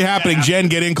is actually happening. Jen,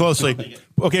 get in closely.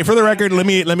 Okay. For the record, let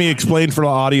me explain for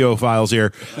the audio files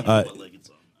here.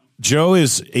 Joe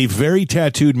is a very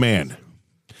tattooed man.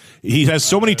 He has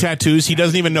so many tattoos, he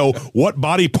doesn't even know what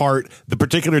body part the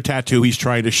particular tattoo he's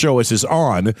trying to show us is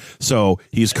on. So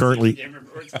he's currently.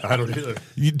 I don't either.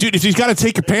 Dude, if he's got to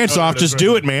take your pants off, just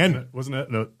do it, man. Wasn't it?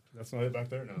 No. That's not it back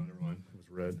there? No, never mind. It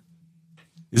was red.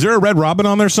 Is there a Red Robin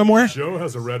on there somewhere? Joe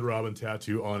has a Red Robin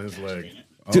tattoo on his leg.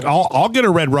 Dude, I'll get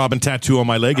a Red Robin tattoo on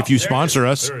my leg if you sponsor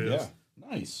us. There he is.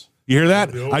 Nice. You hear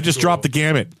that? I just dropped the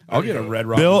gamut. I'll get a Red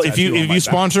Robin. Bill, tattoo on if my you back.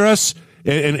 sponsor us,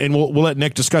 and we'll let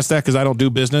Nick discuss that because I don't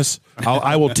do business.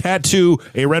 I will tattoo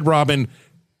a Red Robin,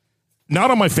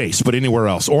 not on my face, but anywhere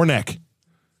else, or neck,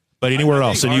 but anywhere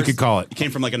else, and you could call it. It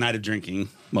came from like a night of drinking,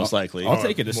 most likely. I'll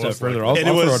take it a step Most further. likely.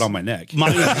 I'll throw it on my neck.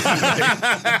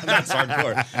 That's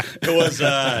hardcore. It was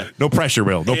No pressure,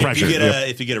 Bill. No pressure.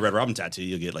 If you get a Red Robin tattoo,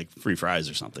 you'll get like free fries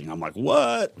or something. I'm like,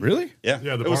 what? Really? Yeah,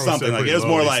 Yeah, the it was bar was something set like pretty it was low.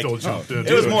 more He like still jumped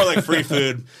into it was it. more like free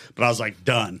food, but I was like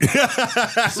done.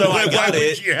 So I got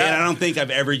it, and I don't think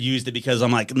I've ever used it because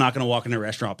I'm like not going to walk in a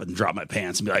restaurant and drop my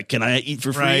pants and be like, "Can I eat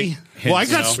for free?" Right. Well, I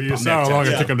got But you saw how long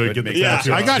it took him to get the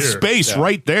tattoo. I got out here. space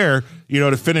right there,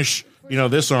 to finish,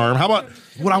 this arm. How about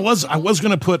what I was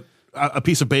going to put a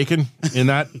piece of bacon in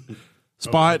that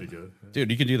spot. That'd be good. Dude,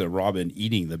 you could do the Robin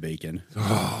eating the bacon.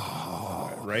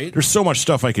 Right? There's so much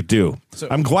stuff I could do.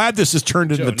 I'm glad this has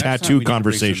turned into Joe, the next time we tattoo need to bring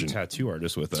conversation. some tattoo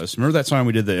artist with us. Remember that time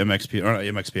we did the MXP? Or not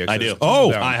MXPX. I do.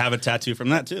 Oh, I have a tattoo from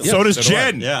that too. So does so do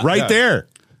I. Jen, Yeah. right Yeah. there.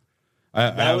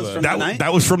 That was from that night.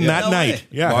 That was from that No night. way.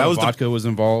 Yeah, a lot that of was the vodka was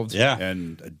involved. Yeah.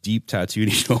 And a deep tattoo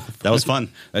needle. That was fun.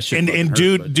 That shit and fucking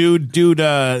hurt, dude.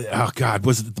 but Oh God,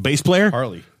 was it the bass player?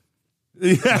 Harley.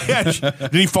 Yeah.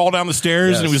 Did he fall down the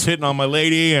stairs and he Yes. was hitting on my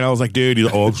lady? And I was like, dude,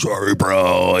 I'm sorry,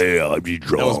 bro. Yeah, I'm just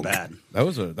drunk. That was bad. That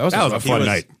was a a rough fun one.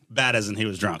 night. Bad as in he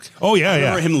was drunk. Oh, yeah, I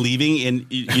remember yeah. him leaving, and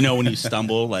when you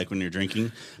stumble, like when you're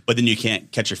drinking, but then you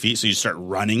can't catch your feet, so you start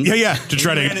running. Yeah, to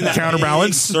try He ran in to that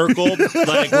counterbalance. big circle,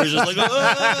 like we're just like,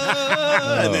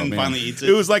 and then man. finally eats it.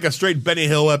 It was like a straight Benny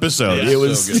Hill episode. Yeah. It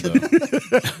was. So good,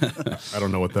 though. I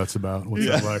don't know what that's about. What's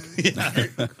that like?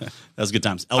 That was good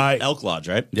times. I- Elk Lodge,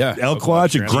 right? Yeah. Elk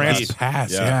Lodge and Grand Grants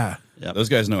Pass. Pass. Yeah. Yep. Those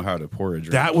guys know how to porridge.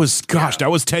 Right? That was,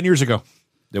 that was 10 years ago.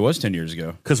 It was 10 years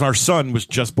ago. Because our son was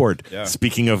just bored. Yeah.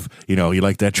 Speaking of, you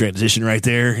like that transition right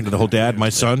there into the whole dad. My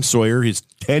son, Sawyer, he's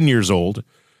 10 years old.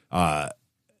 That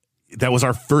was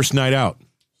our first night out.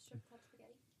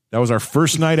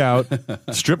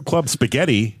 Strip Club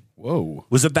Spaghetti. Whoa.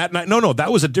 Was it that night? No,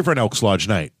 that was a different Elks Lodge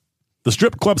night. The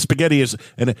Strip Club Spaghetti is,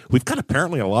 and we've got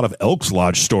apparently a lot of Elks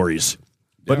Lodge stories,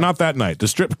 but not that night. The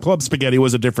Strip Club Spaghetti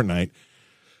was a different night.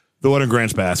 The one in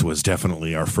Grants Pass was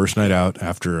definitely our first night out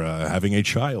after having a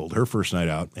child, her first night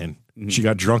out, and she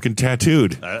got drunk and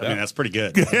tattooed. I mean, that's pretty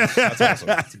good. That's awesome.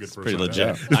 That's a good first Pretty night.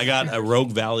 legit. I got a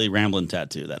Rogue Valley Ramblin'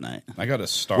 tattoo that night. I got a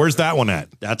star. Where's that one at?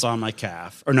 That's on my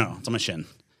calf. Or no, it's on my shin.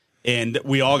 And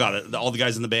we all got it. All the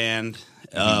guys in the band.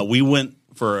 We went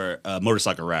for a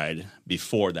motorcycle ride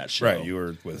before that show. Right. You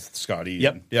were with Scotty.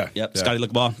 Yep. and- Yeah. Yep. Scotty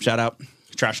Lickball. Shout out.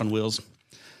 Trash on wheels.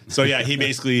 So yeah, he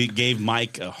basically gave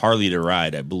Mike a Harley to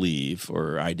ride, I believe,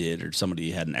 or I did, or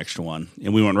somebody had an extra one.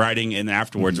 And we went riding, and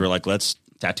afterwards we're like, let's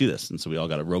tattoo this. And so we all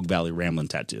got a Rogue Valley Ramblin'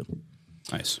 tattoo.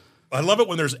 Nice. I love it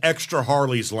when there's extra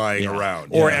Harleys lying around.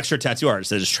 Or extra tattoo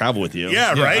artists that just travel with you.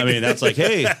 Yeah, right? I mean, that's like,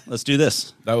 hey, let's do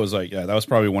this. That was that was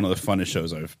probably one of the funnest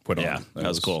shows I've put on. Yeah, that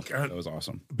was cool. That was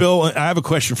awesome. Bill, I have a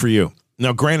question for you.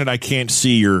 Now, granted, I can't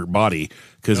see your body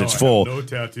because No, it's I have full. no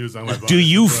tattoos on my body. Do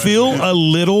you Surprise feel me.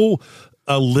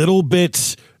 a little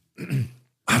bit?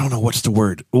 I don't know what's the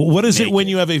word. What is it when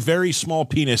you have a very small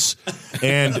penis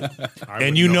and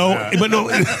would know that. but no,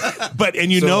 but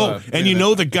and you know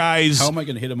the guys. How am I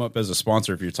going to hit him up as a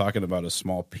sponsor if you're talking about a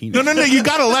small penis? No. You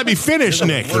got to let me finish,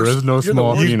 Nick. There is no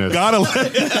small penis.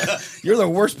 You're the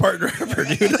worst partner ever,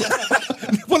 dude.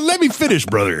 Well, let me finish,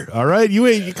 brother. All right,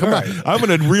 you come on. I'm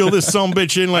going to reel this son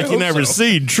bitch in like you hope never so.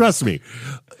 seen. Trust me.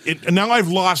 Now I've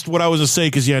lost what I was going to say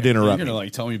because you had to You're interrupt going me.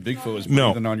 to tell me Bigfoot was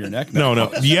No. breathing on your neck? No.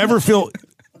 Do you ever feel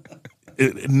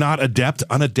not adept,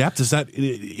 unadept? Is that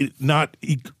not?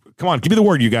 Come on, give me the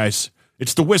word, you guys.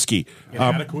 It's the whiskey.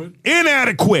 Inadequate?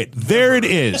 Inadequate. There it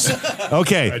is.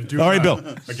 Okay. I do All right, not.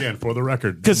 Bill. Again, for the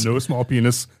record, 'Cause- no small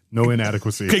penis, no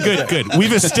inadequacy. Okay, good.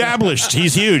 We've established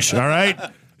he's huge. All right.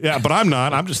 Yeah, but I'm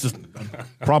not. I'm just. The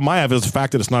problem I have is the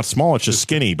fact that it's not small. It's just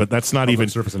skinny. But that's not even.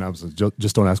 Surface analysis.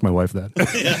 Just don't ask my wife that.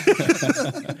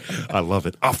 I love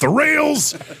it. Off the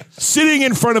rails. Sitting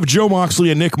in front of Joe Moxley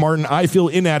and Nick Martin, I feel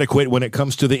inadequate when it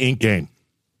comes to the ink game.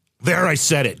 There, I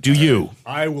said it. Do you?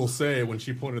 I will say, when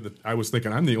she pointed I was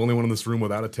thinking, I'm the only one in this room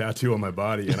without a tattoo on my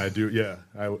body, and I do. Yeah,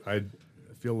 I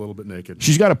feel a little bit naked.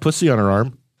 She's got a pussy on her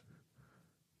arm.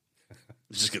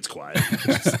 It just gets quiet.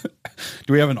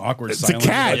 Do we have an awkward It's a silence?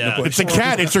 cat. Yeah. It's a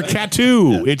cat. It's her cat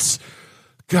too. It's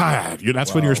God.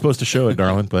 That's when you're supposed to show it,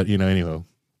 darling. But anyhow,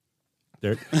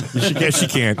 there. She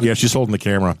can't. Yeah, she's holding the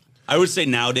camera. I would say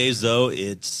nowadays, though,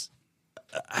 it's,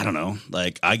 I don't know,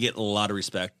 like I get a lot of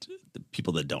respect the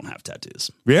people that don't have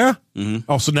tattoos. Yeah.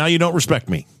 Mm-hmm. Oh, so now you don't respect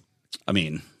me. I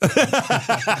mean, no,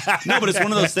 but it's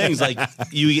one of those things. Like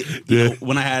you know,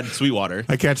 when I had Sweetwater,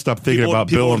 I can't stop thinking about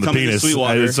Bill and the penis.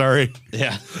 Sorry.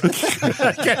 Yeah.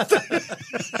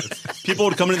 People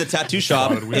would come into the tattoo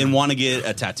shop and want to get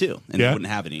a tattoo, and they wouldn't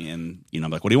have any. And I'm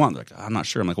like, "What do you want?" They're like, "I'm not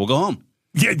sure." I'm like, "Well, go home."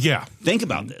 Yeah. Think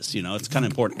about this. It's kind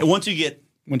of important. And once you get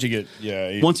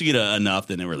enough,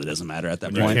 then it really doesn't matter at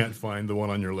that point. You can't find the one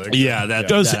on your leg. Yeah,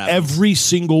 does every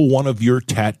single one of your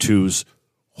tattoos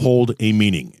hold a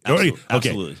meaning?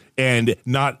 Absolutely. And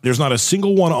there's not a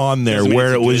single one on there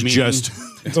where it was just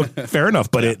fair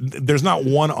enough, but there's not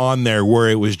one on there where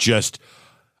it was just,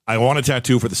 I want a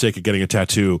tattoo for the sake of getting a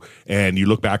tattoo, and you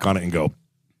look back on it and go,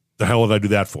 the hell did I do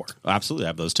that for? Absolutely, I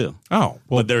have those too. Oh,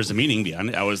 well, but there's a meaning behind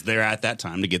it. I was there at that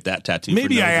time to get that tattoo.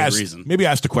 Maybe for no I asked. Reason. Maybe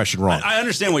I asked the question wrong. I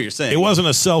understand what you're saying. It wasn't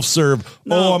a self-serve.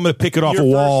 No, I'm going to pick it off a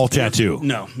wall tattoo.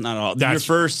 No, not at all. Your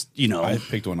first, I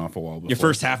picked one off a wall. Before. Your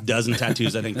first half dozen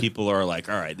tattoos. I think people are like,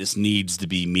 all right, this needs to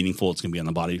be meaningful. It's going to be on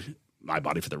my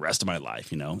body for the rest of my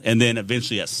life. And then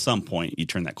eventually, at some point, you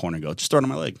turn that corner and go, just throw it on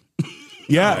my leg.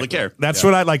 Yeah, I don't really care. That's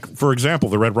what I like. For example,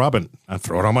 the Red Robin. I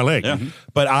throw it on my leg. Yeah.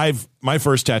 But my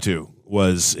first tattoo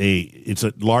was it's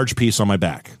a large piece on my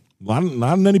back.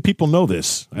 Not many people know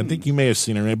this. I think you may have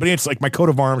seen it, but it's like my coat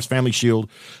of arms, family shield.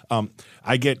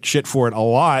 I get shit for it a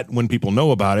lot when people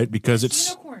know about it because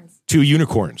it's two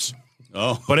unicorns.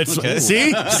 Oh, but it's okay.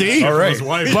 see, all right.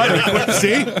 But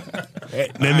see,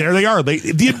 and there they are.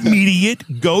 The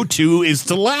immediate go-to is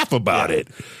to laugh about it,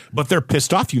 but they're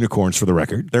pissed off unicorns. For the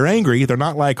record, they're angry. They're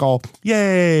not like all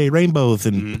yay rainbows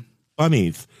and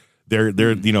bunnies. They're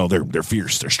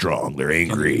fierce. They're strong. They're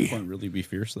angry. Can't really be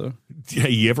fierce though. Yeah,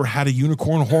 you ever had a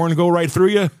unicorn horn go right through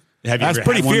you? That's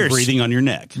pretty fierce. Breathing on your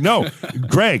neck. No,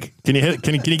 Greg, can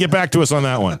you get back to us on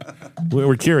that one?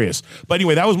 We're curious. But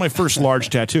anyway, that was my first large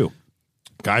tattoo.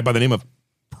 Guy by the name of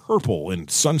Purple in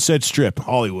Sunset Strip,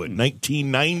 Hollywood,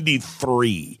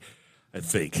 1993. I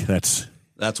think that's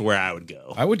where I would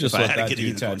go. I would just let that get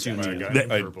be tattooed.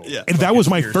 And that was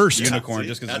my first unicorn,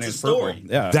 just because the name's story. Purple.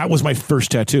 Yeah, that was my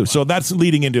first tattoo. So that's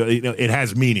leading into it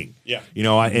has meaning. Yeah,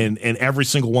 and every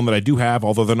single one that I do have,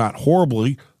 although they're not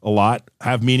horribly a lot,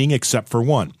 have meaning except for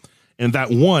one, and that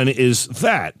one is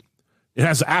that it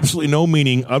has absolutely no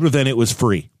meaning other than it was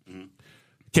free.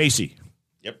 Casey.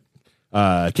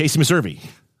 Casey Meservey.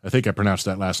 I think I pronounced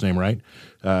that last name right.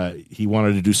 He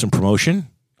wanted to do some promotion.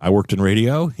 I worked in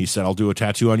radio. He said, I'll do a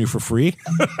tattoo on you for free.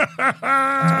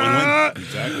 Win-win.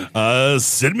 Exactly.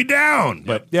 Sit me down. Yep.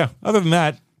 But yeah, other than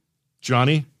that,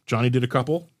 Johnny did a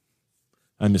couple.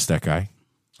 I missed that guy.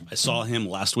 I saw him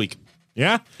last week.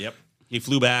 Yeah? Yep. He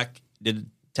flew back, did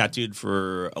tattooed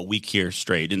for a week here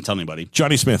straight. Didn't tell anybody.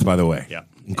 Johnny Smith, by the way. Yeah.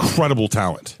 Incredible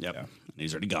talent. Yep. Yeah.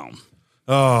 He's already gone.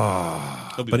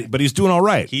 Oh, but he's doing all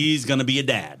right. He's going to be a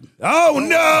dad. Oh,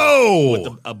 no.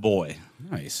 With a boy.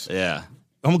 Nice. Yeah.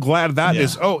 I'm glad that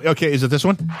is. Oh, okay. Is it this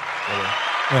one?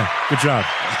 Yeah. Good job.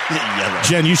 Yellow.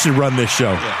 Jen, you should run this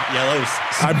show. Yeah. Yellows.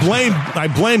 I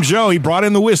blame Joe. He brought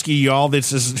in the whiskey, y'all.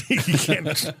 This is. You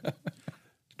can't.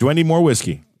 Do I need more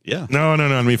whiskey? Yeah. No.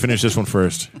 Let me finish this one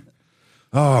first.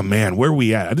 Oh, man. Where are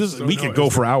we at? We could go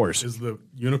for hours. Is the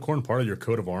unicorn part of your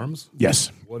coat of arms?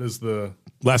 Yes. What is the.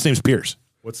 Last name's Pierce.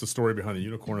 What's the story behind the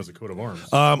unicorn as a coat of arms?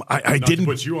 I didn't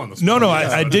put you on the spot. No,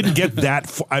 I didn't get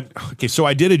that. Okay, so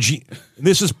I did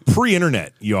this is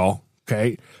pre-internet, y'all.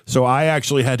 Okay, so I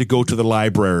actually had to go to the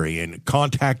library and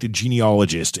contact a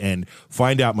genealogist and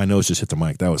find out. My nose just hit the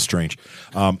mic. That was strange.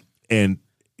 And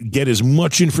get as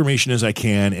much information as I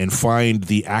can and find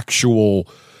the actual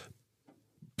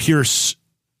Pierce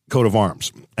coat of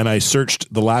arms. And I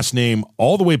searched the last name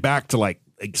all the way back to like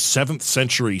 7th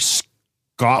century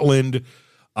Scotland,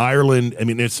 Ireland. I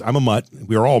mean, I'm a mutt.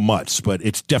 We are all mutts, but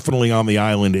it's definitely on the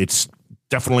island. It's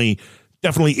definitely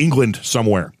England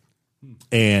somewhere.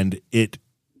 And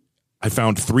I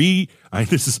found three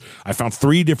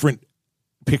different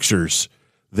pictures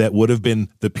that would have been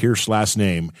the Pierce last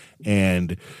name,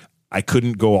 and I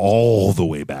couldn't go all the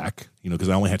way back, because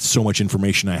I only had so much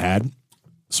information I had.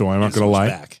 So I'm not going to lie.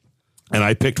 Back. And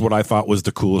I picked what I thought was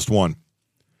the coolest one.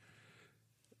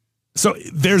 So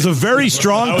there's a very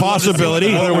strong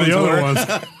possibility.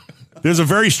 There's a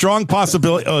very strong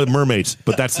possibility. Oh, mermaids,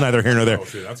 but that's neither here nor there. Oh,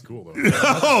 see, that's cool, though.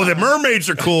 Oh, the mermaids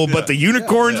are cool, but the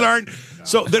unicorns aren't.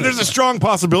 So there's a strong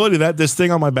possibility that this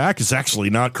thing on my back is actually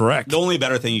not correct. The only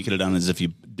better thing you could have done is if you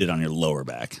did on your lower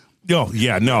back. Oh,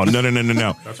 yeah, no.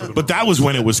 But that was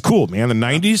when it was cool, man, the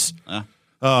 90s.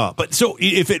 But so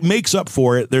if it makes up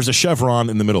for it, there's a chevron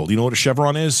in the middle. Do you know what a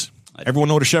chevron is? Everyone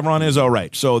know what a chevron is? All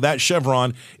right. So that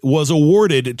chevron was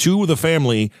awarded to the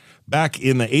family back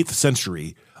in the 8th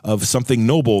century of something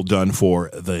noble done for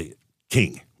the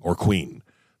king or queen.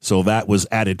 So that was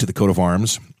added to the coat of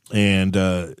arms, and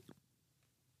there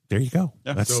you go.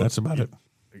 Yeah. That's about it.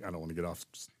 I don't want to get off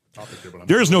topic here, but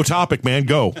There's no topic, man.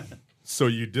 Go. So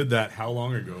you did that how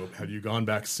long ago? Have you gone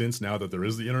back since now that there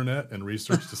is the internet and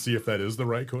researched to see if that is the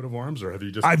right coat of arms, or have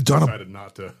you just decided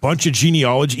not to? Bunch of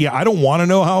genealogy. Yeah, I don't want to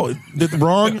know how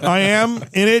wrong I am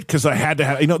in it because I had to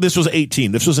have. This was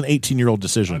 18. This was an 18-year-old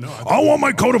decision. I want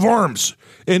my coat of arms,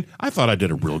 and I thought I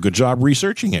did a real good job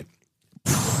researching it.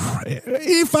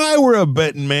 If I were a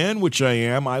betting man, which I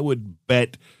am, I would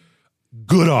bet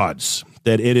good odds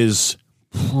that it is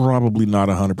probably not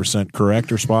 100%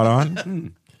 correct or spot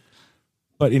on.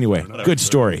 But anyway, good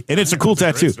story. And it's a cool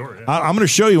tattoo. Story, yeah. I'm going to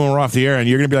show you when we're off the air, and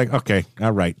you're going to be like, okay,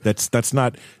 all right. That's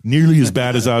not nearly as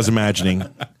bad as I was imagining.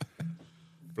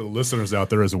 For the listeners out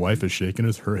there, his wife is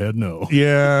shaking her head no.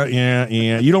 Yeah.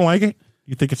 You don't like it?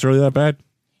 You think it's really that bad?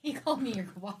 He called me your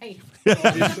wife.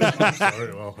 I'm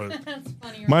sorry. Well, That's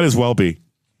funny. Might as well be.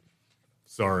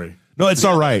 sorry. No, it's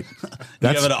all right. Do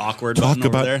you have an awkward talk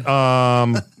button over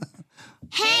about there?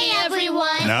 Hey,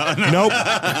 everyone. Nope.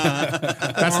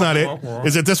 That's not it.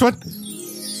 Is it this one? No,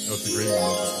 it's the green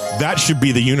one. That should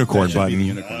be the unicorn Should be button. the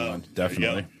unicorn one,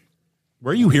 definitely.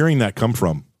 Where are you hearing that come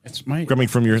from? It's my Coming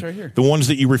from your it's right here. the ones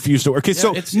that you refuse to. Okay,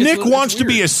 so it's Nick wants to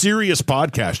be weird. a serious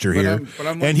podcaster here,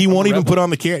 I'm and he I'm won't a even rebel. put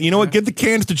on the can. You know what? Give the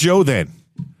cans to Joe then.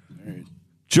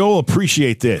 Joe will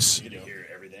appreciate this. You can hear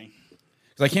everything.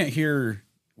 Because I can't hear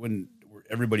when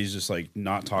everybody's just like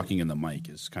not talking in the mic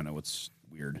is kind of what's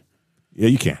weird. Yeah,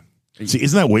 you can. See,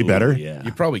 isn't that way better? Yeah.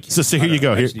 You probably can. So here you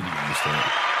go. I Here, just need to get used to it.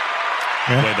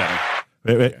 Yeah. Way better.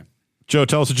 wait. Joe,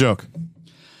 tell us a joke.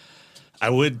 I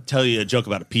would tell you a joke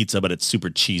about a pizza, but it's super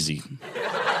cheesy.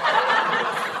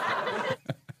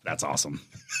 That's awesome.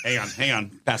 Hang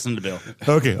on. Passing the bill.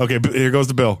 Okay. Here goes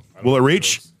the bill. Will it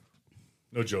reach?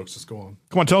 No jokes. Just go on.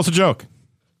 Come on, tell us a joke.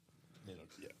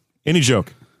 Any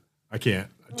joke. I can't.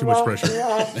 Too much pressure.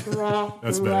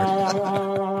 That's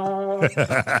better.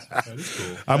 That is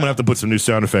cool. I'm gonna have to put some new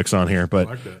sound effects on here, but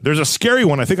like that. there's a scary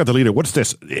one. I think I'll delete it. What's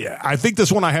this? I think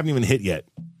this one I haven't even hit yet.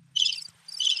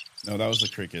 No, that was the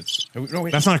crickets. No,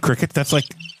 wait. That's not a cricket. That's like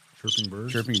Chirping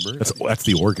birds. Chirping birds. that's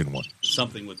the organ one.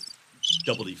 Something with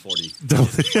double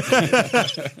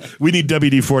D40. We need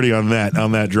WD-40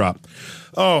 on that drop.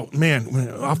 Oh man,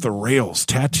 off the rails.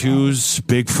 Tattoos,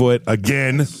 Bigfoot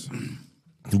again.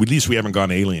 At least we haven't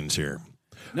gone aliens here.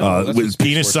 No, that's With what Space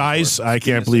penis Force size, is for. I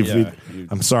can't Penis, believe yeah.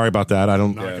 I'm sorry about that. I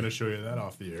don't. Not going to show you that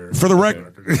off the air. For the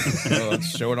record. Well, let's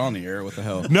show it on the air. What the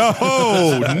hell?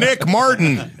 No, Nick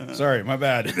Martin. Sorry, my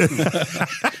bad.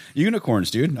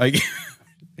 Unicorns, dude.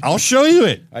 I'll show you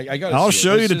it. I got. I'll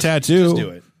show you the tattoo. Just do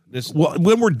it. Well,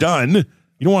 when we're done, you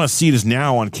don't want to see this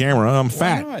now on camera. I'm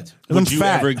fat. not? I'm Would you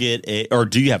fat. ever get or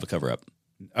do you have a cover up?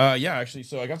 Yeah, actually.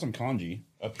 So I got some kanji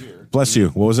up here. Bless you.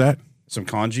 What was that? Some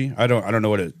kanji. I don't know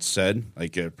what it said.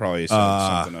 Like it probably said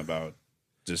something about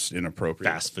just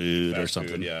inappropriate Fast food or fast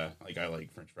something. food, yeah, like I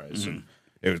like French fries. So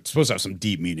it was supposed to have some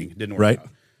deep meaning. It didn't work Right. out.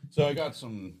 So I got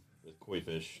some koi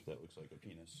fish that looks like a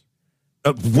penis.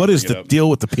 What is Bring it the up. deal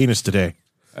with the penis today?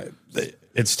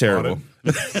 It's terrible.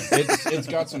 it's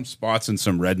got some spots and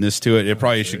some redness to it.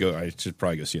 I should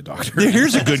probably go see a doctor.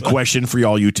 Here's a good question for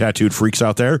all you tattooed freaks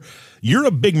out there. You're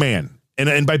a big man.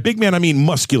 And by big man, I mean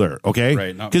muscular, okay?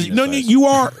 Right, not Because penis size. you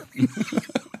are.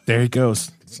 There he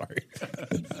goes. Sorry.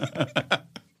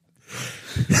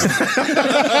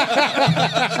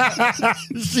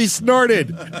 She snorted.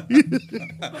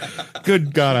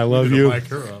 Good God, I love you. Mic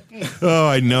her up. Oh,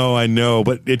 I know.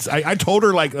 But it's I told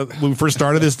her like when we first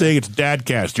started this thing, it's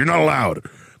Dadcast. You're not allowed.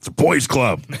 It's a boys'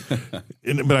 club.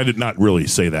 But I did not really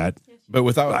say that. But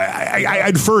without I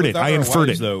inferred it. without I our inferred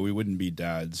wives, it. though, we wouldn't be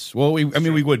dads. Well, we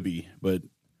would be, but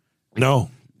No.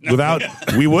 Without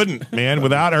we wouldn't, man.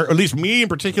 Without her, at least me in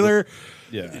particular.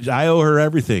 yeah, I owe her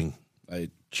everything.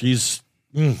 She's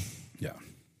yeah.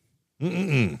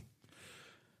 the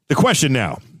question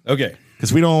now, Okay.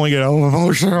 because we don't only get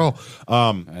emotional.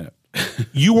 I know.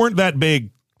 You weren't that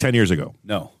big 10 years ago,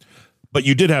 No. but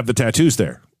you did have the tattoos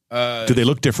there. Do they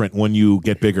look different when you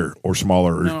get bigger or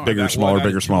smaller, or No, bigger, I smaller, got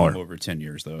bigger, two smaller? over 10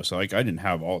 years though, so like I didn't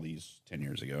have all these 10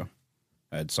 years ago.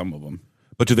 I had some of them.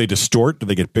 But do they distort? Do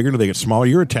they get bigger? Do they get smaller?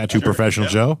 You're a tattoo professional,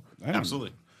 Joe.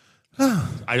 Absolutely.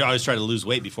 I always try to lose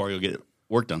weight before I go get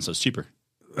work done, so it's cheaper.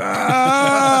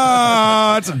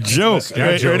 Ah, that's a joke. joke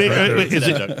Ready? right there. Is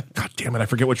it? God damn it! I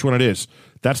forget which one it is.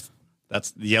 That's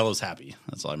That's the yellow's happy.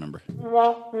 That's all I remember.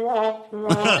 Yeah.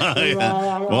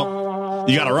 Well,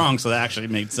 you got it wrong, so that actually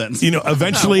made sense.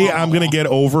 eventually I'm gonna get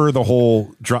over the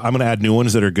whole. I'm gonna add new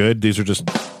ones that are good. These are just.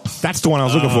 That's the one I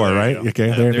was looking for, right?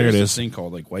 Okay, there it There's is. this thing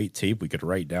called like white tape. We could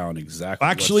write down exactly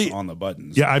Actually, what's on the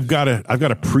buttons. Yeah, I've got a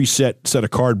preset set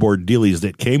of cardboard dealies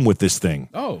that came with this thing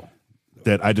Oh,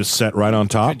 that I just set right on I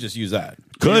top. could just use that.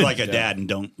 You're Good. like a dad and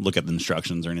don't look at the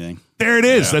instructions or anything. There it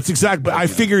is. That's exact. But I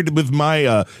figured with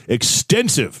my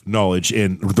extensive knowledge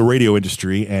in the radio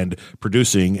industry and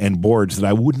producing and boards that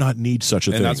I would not need such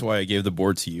a thing. And that's why I gave the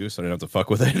board to you, so I didn't have to fuck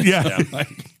with it. Yeah.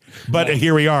 But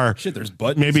here we are. Shit, there's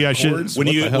buttons. Maybe I should. cords. When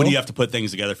What the you hell? when you have to put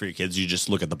things together for your kids, you just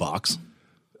look at the box.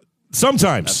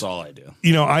 Sometimes. That's all I do.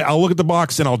 You know, I'll look at the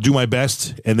box and I'll do my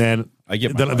best, and then I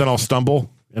get my then I'll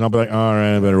stumble and I'll be like, all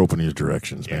right, I better open these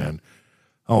directions, man.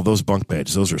 Oh, those bunk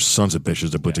beds, those are sons of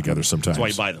bitches to put together sometimes.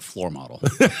 That's why you buy the floor model.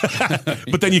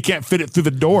 But then you can't fit it through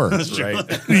the door. That's right.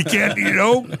 You can't, you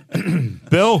know.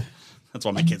 Bill? That's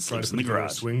why my kids Try to sleeps in the put together a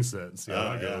garage. swing set and see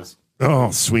how that goes.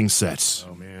 Oh, swing sets.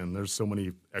 Oh man, there's so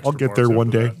many. Extra I'll get there parts one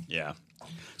after day. that. Yeah.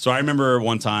 So I remember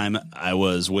one time I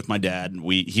was with my dad.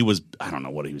 He was, I don't know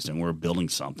what he was doing. We were building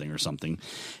something,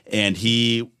 and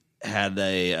he had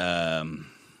the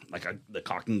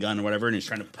cocking gun or whatever, and he's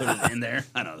trying to put it in there.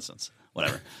 I know this sounds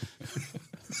whatever.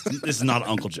 This is not an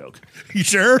uncle joke. You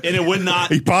sure? And it would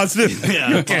not. Are you positive? Yeah,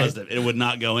 I'm positive. It would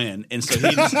not go in. And so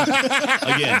he just,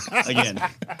 again,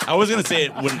 I was going to say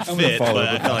it wouldn't fit, but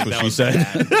I felt like that was bad.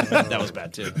 That was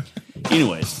bad too.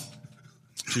 Anyways,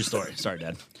 true story. Sorry,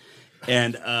 Dad.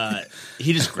 And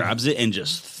he just grabs it and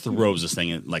just throws this thing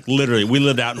in. Like literally, we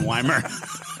lived out in Weimar.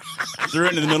 Threw it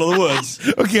into the middle of the woods.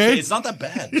 Okay. It's not that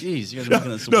bad. Jeez, you guys are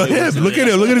looking at this. No, way worse him. than Look it at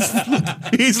is. him. Look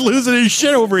at his. He's losing his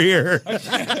shit over here.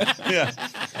 Yeah.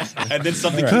 And then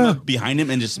something came up behind him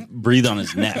and just breathed on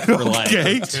his neck for like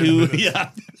Okay. 2.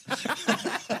 Yeah.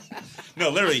 No,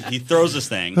 literally, he throws this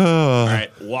thing. All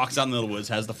right, walks out in the middle of the woods,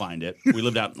 has to find it. We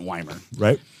lived out in Weimar.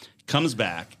 Right. Comes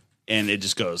back, and it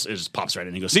just pops right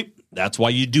in. He goes, see, that's why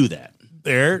you do that.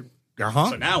 There.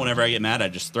 So now whenever I get mad, I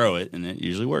just throw it, and it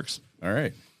usually works. All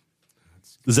right.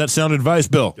 Does that sound advice,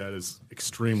 Bill? That is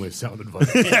extremely sound advice.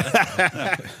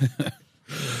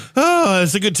 Oh,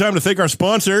 it's a good time to thank our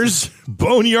sponsors,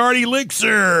 Boneyard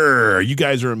Elixir. You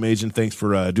guys are amazing. Thanks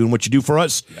for doing what you do for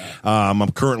us.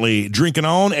 I'm currently drinking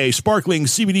on a sparkling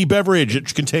CBD beverage.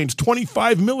 It contains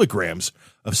 25 milligrams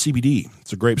of CBD.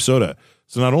 It's a grape soda.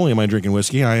 So not only am I drinking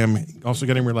whiskey, I am also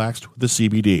getting relaxed with the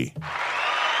CBD.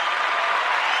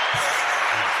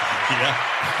 Yeah.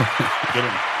 Good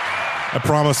one. I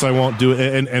promise I won't do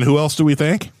it. And who else do we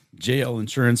thank? JL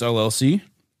Insurance LLC.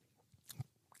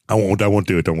 I won't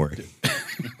do it. Don't worry. You're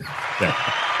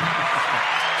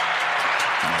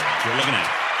looking at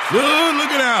it. Good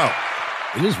looking out.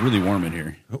 It is really warm in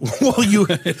here. Well, you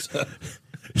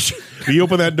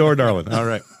open that door, darling. All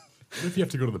right. What if you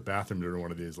have to go to the bathroom during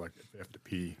one of these? Like, if you have to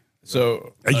pee.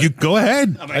 So You go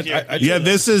ahead. Yeah,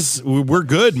 we're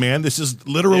good, man. This is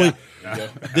literally,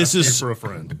 this is For a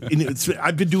friend.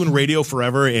 I've been doing radio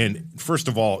forever. And first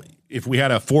of all, if we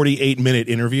had a 48-minute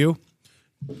interview,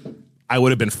 I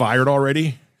would have been fired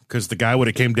already because the guy would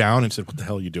have came down and said, what the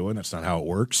hell are you doing? That's not how it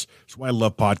works. That's why I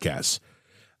love podcasts.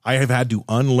 I have had to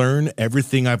unlearn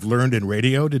everything I've learned in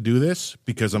radio to do this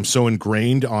because I'm so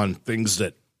ingrained on things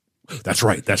that's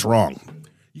right, that's wrong.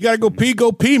 You got to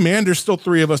go pee, man. There's still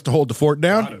 3 of us to hold the fort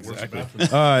down. Exactly.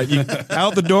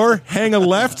 Out the door, hang a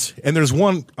left, and there's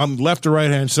one on the left or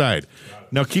right-hand side.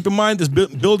 Now, keep in mind, this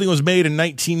building was made in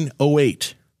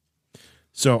 1908.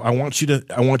 So I want you to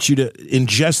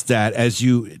ingest that as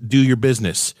you do your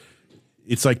business.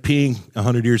 It's like peeing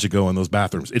 100 years ago in those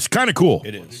bathrooms. It's kind of cool.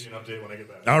 it is. An update when I get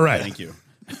back. All right. Thank you.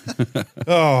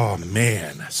 Oh,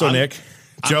 man. So, Nick,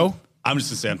 Joe? I'm just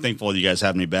going to say I'm thankful you guys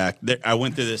had me back. I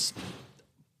went through this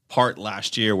part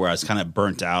last year where I was kind of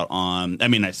burnt out on, I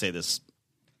mean, I say this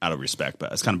out of respect, but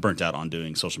I was kind of burnt out on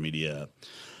doing social media,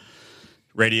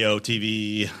 radio,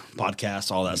 TV,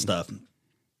 podcasts, all that stuff.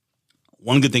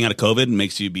 One good thing out of COVID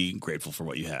makes you be grateful for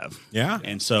what you have. Yeah.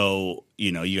 And so,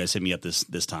 you guys hit me up this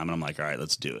time, and I'm like, all right,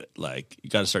 let's do it. Like, you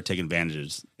got to start taking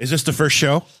advantages. Is this the first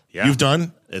show you've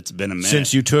done It's been a minute.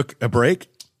 since you took a break?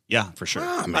 Yeah, for sure.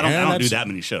 Ah, man, I don't do that's- that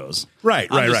many shows. Right,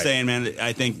 I'm just right. saying, man,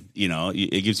 I think,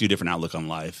 it gives you a different outlook on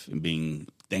life and being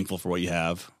thankful for what you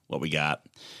have, what we got,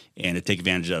 and to take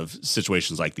advantage of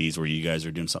situations like these where you guys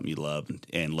are doing something you love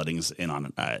and letting us in on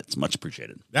it. It's much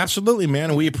appreciated. Absolutely, man.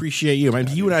 And we appreciate you. I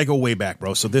mean, you and I go way back,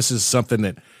 bro. So this is something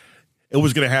that it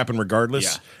was going to happen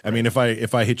regardless. Yeah, I mean, if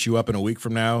I hit you up in a week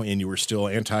from now and you were still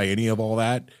anti any of all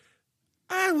that,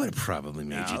 I would have probably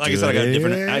made you Like do I said,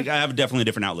 it. I have definitely a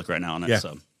different outlook right now on it. Yeah.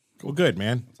 So Well, good,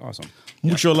 man. That's awesome.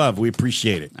 Mucho love. We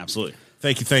appreciate it. absolutely.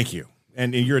 Thank you.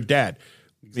 And you're a dad.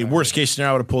 The worst case scenario,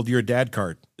 I would have pulled your dad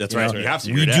card. That's right. You have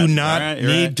to. We do not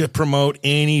need to promote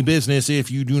any business if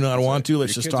you do not want to.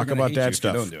 Let's Your just kids are talk gonna about hate dad you if you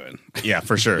stuff. Don't do it. Yeah,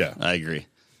 for sure. Yeah. I agree.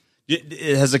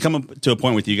 Has it come up to a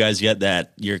point with you guys yet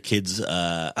that your kids,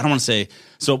 I don't want to say,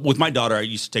 so with my daughter, I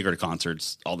used to take her to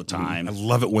concerts all the time. I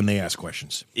love it when they ask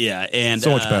questions. Yeah. And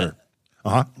So much better.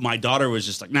 My daughter was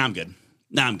just like, nah, I'm good.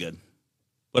 Nah, I'm good.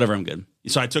 Whatever, I'm good.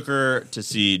 So I took her to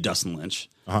see Dustin Lynch.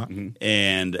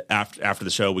 And after the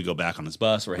show, we go back on his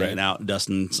bus. We're hanging out. And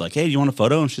Dustin's like, hey, do you want a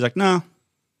photo? And she's like, no.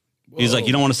 He's like,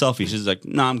 you don't want a selfie? She's like,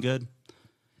 no, I'm good.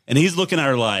 And he's looking at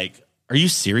her like, are you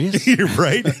serious? You're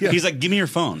right. Yeah. He's like, give me your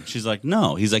phone. She's like,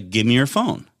 no. He's like, give me your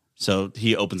phone. So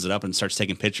he opens it up and starts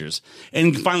taking pictures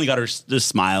and finally got her to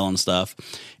smile and stuff.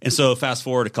 And so fast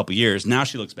forward a couple years, now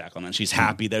she looks back on it and she's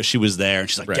happy that she was there. And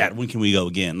she's like, Dad, when can we go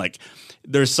again? Like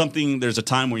there's a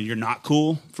time where you're not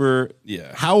cool for.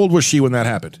 Yeah. How old was she when that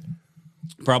happened?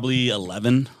 Probably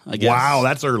 11, I guess. Wow,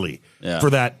 that's early for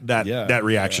that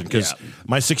reaction. Because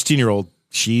my 16-year-old,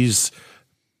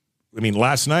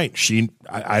 last night,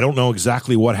 I don't know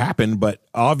exactly what happened, but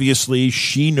obviously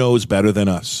she knows better than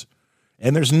us.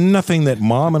 And there's nothing that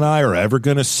Mom and I are ever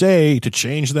going to say to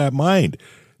change that mind.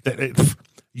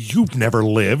 You've never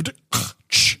lived.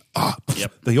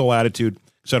 The whole attitude,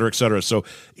 et cetera, et cetera. So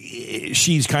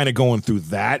she's kind of going through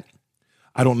that.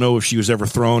 I don't know if she was ever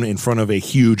thrown in front of a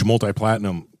huge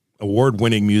multi-platinum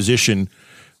award-winning musician.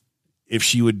 If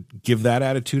she would give that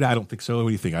attitude, I don't think so. What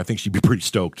do you think? I think she'd be pretty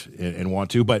stoked and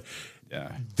want to. But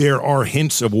there are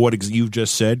hints of what you've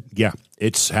just said. Yeah,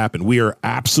 it's happened. We are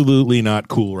absolutely not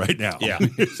cool right now. Yeah.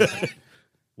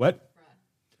 What?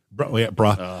 Bruh. Yeah,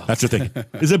 bruh. That's the thing.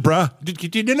 Is it bruh?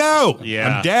 Did you know?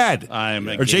 Yeah. I'm Dad.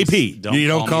 Or JP. You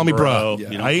don't call me bruh.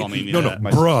 You don't call me no,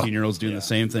 My bruh. 16-year-old's doing the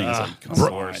same thing. It's like, come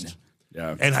on.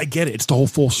 Yeah. And I get it. It's the whole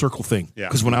full circle thing. Yeah.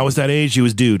 Because when I was that age, he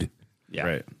was dude. Yeah.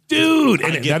 Right. Dude.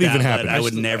 And I that get even but happened. I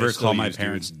would never still call my use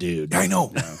parents dude. I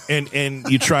know. And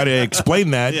you try to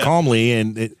explain that calmly,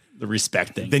 and The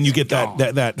respect thing. then you get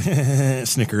that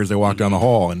snicker as they walk down the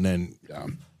hall, and then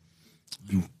I'm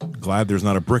glad there's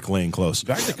not a brick laying close.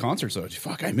 Back to concerts, though.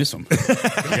 Fuck, I miss them.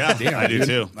 Yeah, I do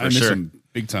too. I miss them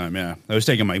big time, yeah. I was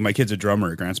taking my kid's a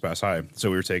drummer at Grants Pass High, so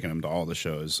we were taking him to all the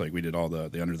shows. Like, we did all the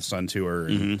Under the Sun tour,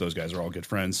 and those guys are all good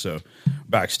friends. So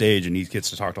backstage, and he gets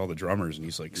to talk to all the drummers, and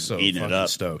he's like so Eating it fucking up.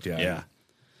 stoked. Yeah.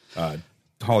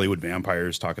 Hollywood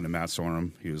Vampires, talking to Matt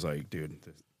Sorum. He was like, dude,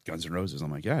 Guns N' Roses. I'm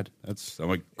like, yeah, I'm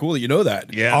like, cool that you know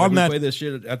that. Yeah. Like, we play this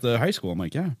shit at the high school. I'm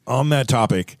like, yeah. On that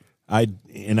topic,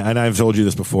 and I've told you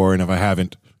this before, and if I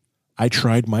haven't, I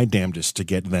tried my damnedest to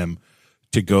get them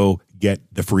to go get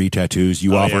the free tattoos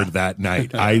you offered that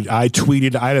night. I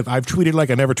tweeted. I've tweeted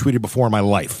like I never tweeted before in my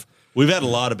life. We've had a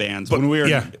lot of bands. When we were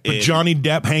but Johnny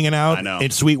Depp hanging out in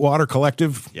Sweetwater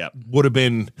Collective would have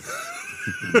been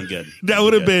good. That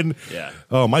would have been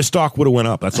oh, my stock would have went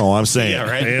up. That's all I'm saying. Yeah,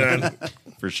 right.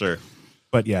 For sure.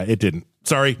 But yeah, it didn't.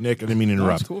 Sorry, Nick, I didn't mean to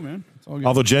interrupt. That's cool, man. It's all good.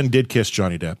 Although Jen did kiss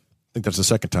Johnny Depp. I think that's the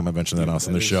second time I mentioned that on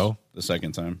the show. The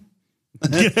second time.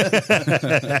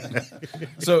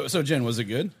 So Jen, was it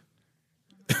good?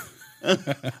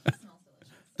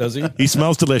 Does he? He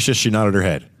smells delicious. She nodded her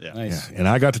head. Yeah. Nice. And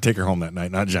I got to take her home that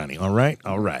night, not Johnny. All right.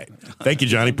 Thank you,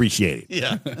 Johnny. Appreciate it.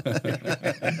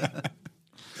 Yeah.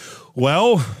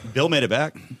 Well, Bill made it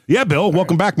back. yeah, Bill,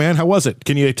 welcome back, man. How was it?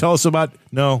 Can you tell us about?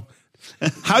 No.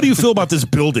 How do you feel about this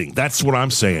building? That's what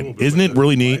I'm saying. Isn't it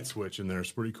really Light neat? switch in there.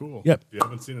 It's pretty cool. Yep. If you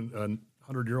haven't seen a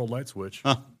 100-year-old light switch.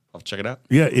 I'll check it out.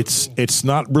 Yeah, it's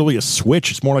not really a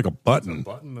switch. It's more like a button.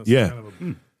 Button. Yeah. Kind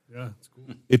of yeah, it's cool.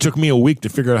 It took me a week to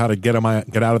figure out how to get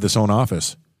out of this own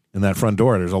office. In that front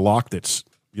door, there's a lock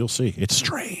you'll see. It's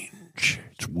strange.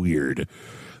 It's weird.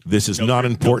 This is not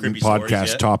important creepy stories podcast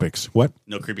yet? topics. What?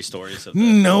 No creepy stories.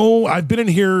 No, I've been in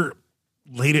here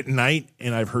late at night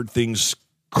and I've heard things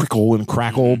crickle and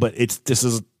crackle, but it's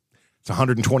a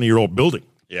 120-year-old building.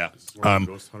 Yeah. One of the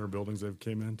ghost hunter buildings they've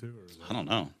came into? Or is I don't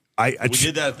know. We We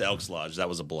did that at the Elks Lodge. That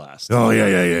was a blast. Oh yeah.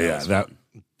 That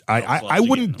I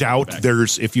wouldn't doubt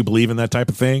there's, if you believe in that type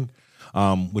of thing,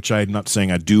 which I'm not saying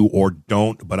I do or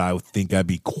don't, but I think I'd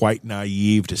be quite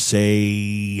naive to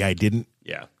say I didn't.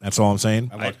 Yeah. That's all I'm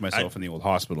saying. I locked myself in the old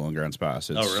hospital in Grants Pass.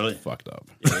 It's really? fucked up.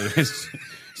 It's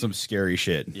some scary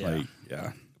shit. Yeah. Like,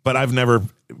 yeah. But I've never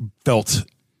felt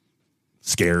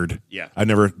scared. Yeah. I've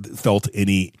never felt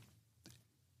any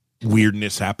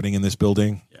weirdness happening in this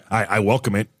building. Yeah. I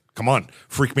welcome it. Come on,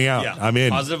 freak me out. Yeah. I'm in.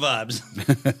 Positive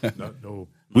vibes. no.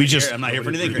 I'm not here for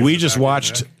anything. We just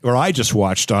watched, or I just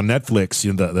watched on Netflix,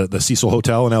 the Cecil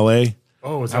Hotel in L.A.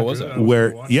 Oh, was How that was good? it? I was Where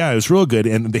gonna watch it. it was real good,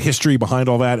 and the history behind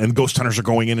all that, and ghost hunters are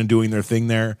going in and doing their thing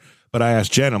there. But I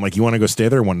asked Jen, I'm like, you want to go stay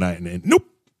there one night? And nope.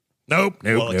 Nope.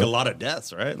 Well, like a lot of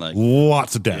deaths, right? Like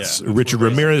Lots of deaths. Yeah. Richard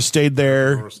Ramirez stayed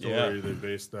there. Horror Story, they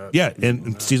based that. Yeah,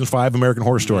 in season 5, American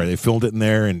Horror Story, they filmed it in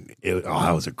there, and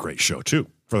that was a great show too,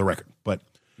 for the record. But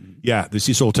yeah, the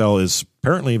Cecil Hotel is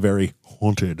apparently very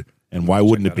haunted, and why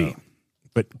wouldn't it be?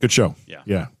 But good show.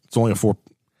 Yeah. It's only a 4.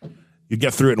 You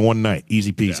get through it in one night,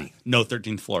 easy peasy. Yeah. No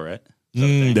 13th floor, right?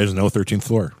 There's no 13th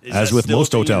floor, as with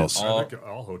most hotels. I think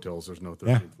all hotels, there's no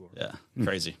 13th floor. Yeah,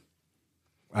 crazy.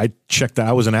 I checked.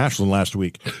 I was in Ashland last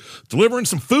week, delivering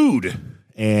some food,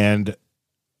 and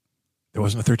there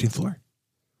wasn't a 13th floor.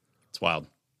 It's wild.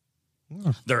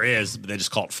 There is, but they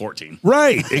just call it 14.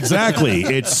 Right, exactly.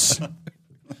 It's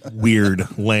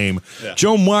weird, lame. Yeah.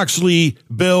 Joe Moxley,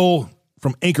 Bill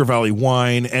from Anchor Valley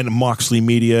Wine and Moxley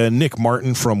Media, Nick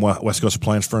Martin from West Coast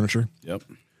Appliance Furniture. Yep.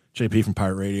 JP from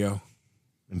Pirate Radio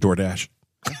and DoorDash.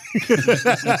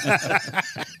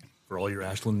 For all your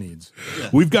Ashland needs. Yeah.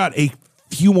 We've got a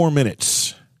few more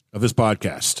minutes of this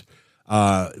podcast.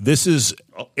 This is,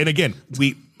 and again,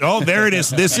 there it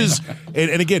is. This is,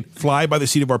 and again, fly by the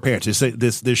seat of our pants.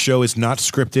 This show is not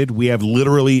scripted. We have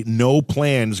literally no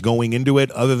plans going into it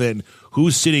other than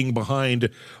who's sitting behind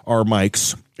our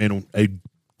mics and a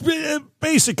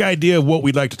basic idea of what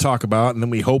we'd like to talk about, and then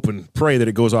we hope and pray that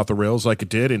it goes off the rails like it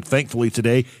did, and thankfully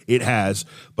today it has.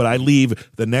 But I leave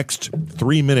the next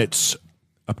 3 minutes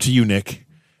up to you, Nick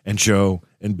and Joe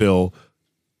and Bill.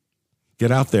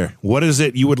 Get out there. What is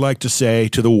it you would like to say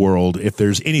to the world, if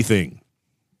there's anything?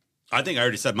 I think I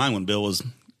already said mine when Bill was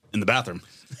in the bathroom.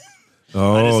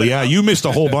 Oh, yeah. You missed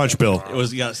a whole bunch, Bill.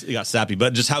 It got sappy,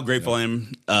 but just how grateful I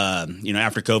am,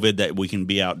 after COVID, that we can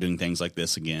be out doing things like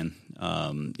this again.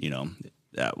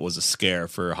 That was a scare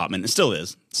for a hot minute. It still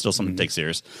is. Still something to take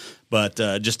serious. But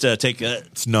just to take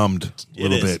it's numbed a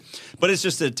little bit. But it's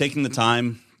just taking the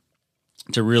time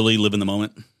to really live in the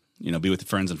moment, be with your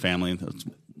friends and family. That's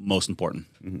most important.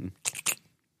 Mm-hmm.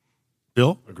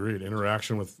 Bill? Agreed.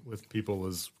 Interaction with people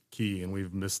is key, and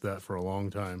we've missed that for a long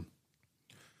time.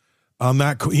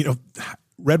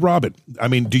 Red Robin. I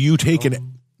mean, do you take as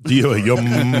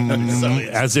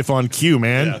if on cue,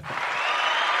 man? Yeah.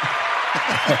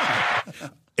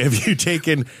 Have you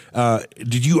taken? Are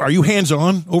you hands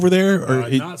on over there? Or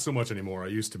not so much anymore. I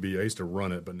used to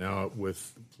run it, but now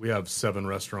we have 7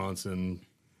 restaurants in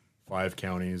 5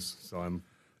 counties. So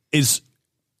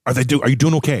are you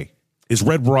doing okay? Is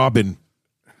Red Robin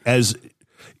I'm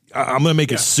going to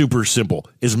make it super simple.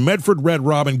 Is Medford Red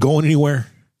Robin going anywhere?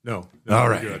 No. All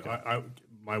right. Good.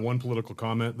 My one political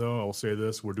comment, though, I'll say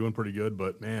this: we're doing pretty good,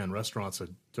 but man, restaurants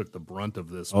took the brunt of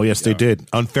this. Oh, yes, they did.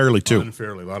 Unfairly, too.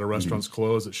 Unfairly. A lot of restaurants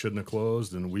closed that shouldn't have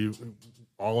closed, and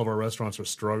all of our restaurants are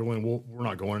struggling. We're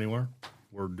not going anywhere.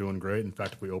 We're doing great. In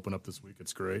fact, if we open up this week,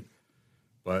 it's great.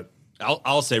 But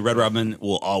I'll say Red Robin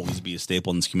will always be a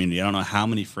staple in this community. I don't know how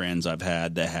many friends I've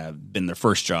had that have been their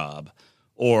first job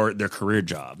or their career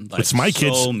job. It's my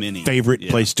kid's favorite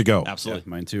place to go. Absolutely. Yeah,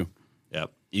 mine too.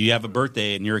 Yep. You have a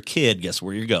birthday and you're a kid, guess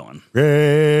where you're going?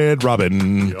 Red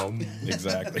Robin.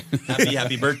 Exactly.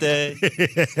 Happy birthday.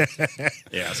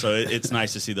 Yeah, so it's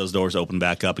nice to see those doors open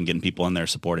back up and getting people in there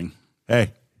supporting.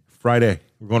 Hey, Friday,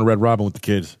 we're going to Red Robin with the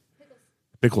kids.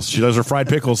 Pickles. She does her fried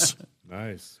pickles.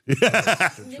 Nice.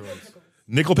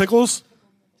 Nickel pickles?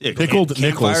 Yeah, Pickled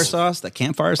nickels. Campfire sauce. That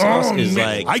campfire sauce is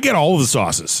man. I get all of the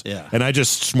sauces. Yeah. And I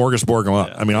just smorgasbord them up.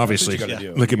 Yeah. I mean, obviously.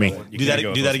 Look at me. Do that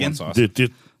again?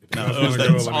 No,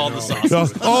 it's all the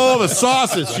sauces. Oh, the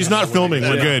sauces. She's not filming.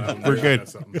 We're good. We're good.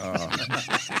 And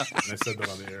I said that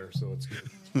on the air, so it's good.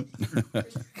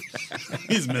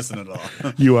 He's missing it all.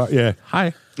 You are, yeah.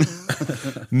 Hi,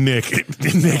 Nick.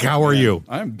 Nick, how are you?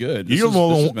 I'm good. You're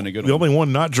the only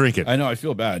one not drinking. I know. I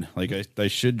feel bad. Like I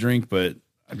should drink, but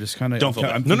I'm just kind of don't feel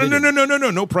bad.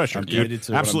 No pressure.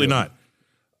 Absolutely not.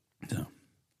 No.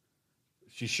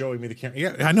 She's showing me the camera.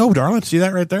 Yeah, I know, darling. See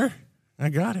that right there? I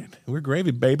got it. We're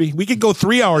gravy, baby. We could go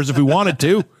 3 hours if we wanted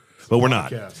to, but we're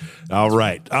not. All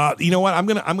right. You know what? I'm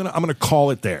gonna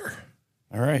call it there.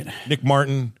 All right. Nick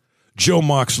Martin, Joe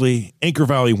Moxley, Anchor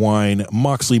Valley Wine,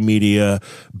 Moxley Media,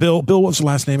 Bill. Bill, what's the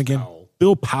last name again? Powell.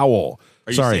 Bill Powell.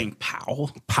 Are you saying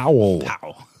Powell? Powell.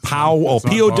 Powell. Powell,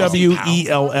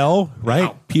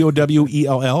 right?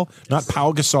 Powell. Not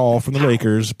Pau Gasol from the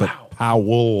Lakers, but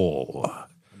Powell. I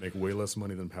make way less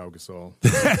money than Pau Gasol.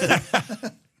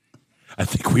 I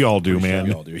think we all do, man.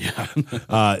 We all do, yeah.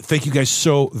 Thank you guys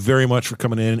so very much for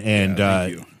coming in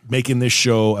and making this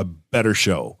show a better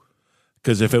show.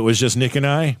 Because if it was just Nick and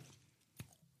I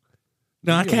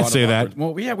can't say that.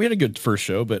 Well, we had a good first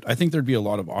show, but I think there'd be a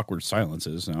lot of awkward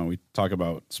silences. We talk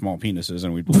about small penises,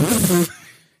 and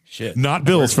Shit. Not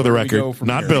Bills, for the Where do we go record. from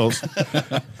Not here? Bills.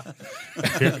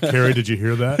 Carrie, did you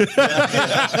hear that?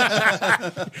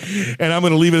 And I'm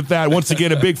going to leave it at that. Once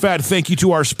again, a big fat thank you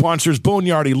to our sponsors,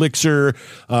 Boneyard Elixir.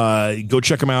 Go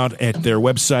check them out at their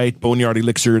website,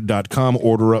 boneyardelixir.com.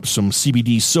 Order up some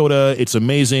CBD soda. It's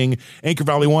amazing. Anchor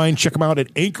Valley Wine, check them out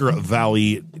at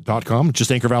anchorvalley.com.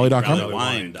 Just anchorvalley.com.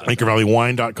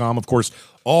 Anchorvalleywine.com. Of course,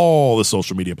 all the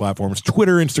social media platforms,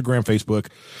 Twitter, Instagram, Facebook.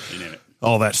 You name it.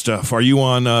 All that stuff. Are you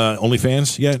on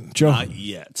OnlyFans yet, Joe? Not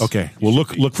yet. Okay. Well,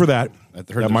 look for that.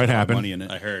 That might happen. Money in it.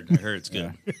 I heard it's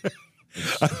good.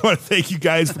 I want to thank you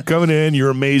guys for coming in. You're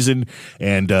amazing.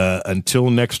 And until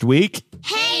next week,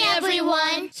 Hey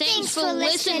everyone, thanks for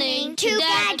listening to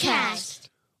Dadcast.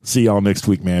 see y'all next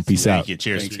week, man. Peace out. Thank you.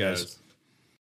 Cheers. Thanks, guys.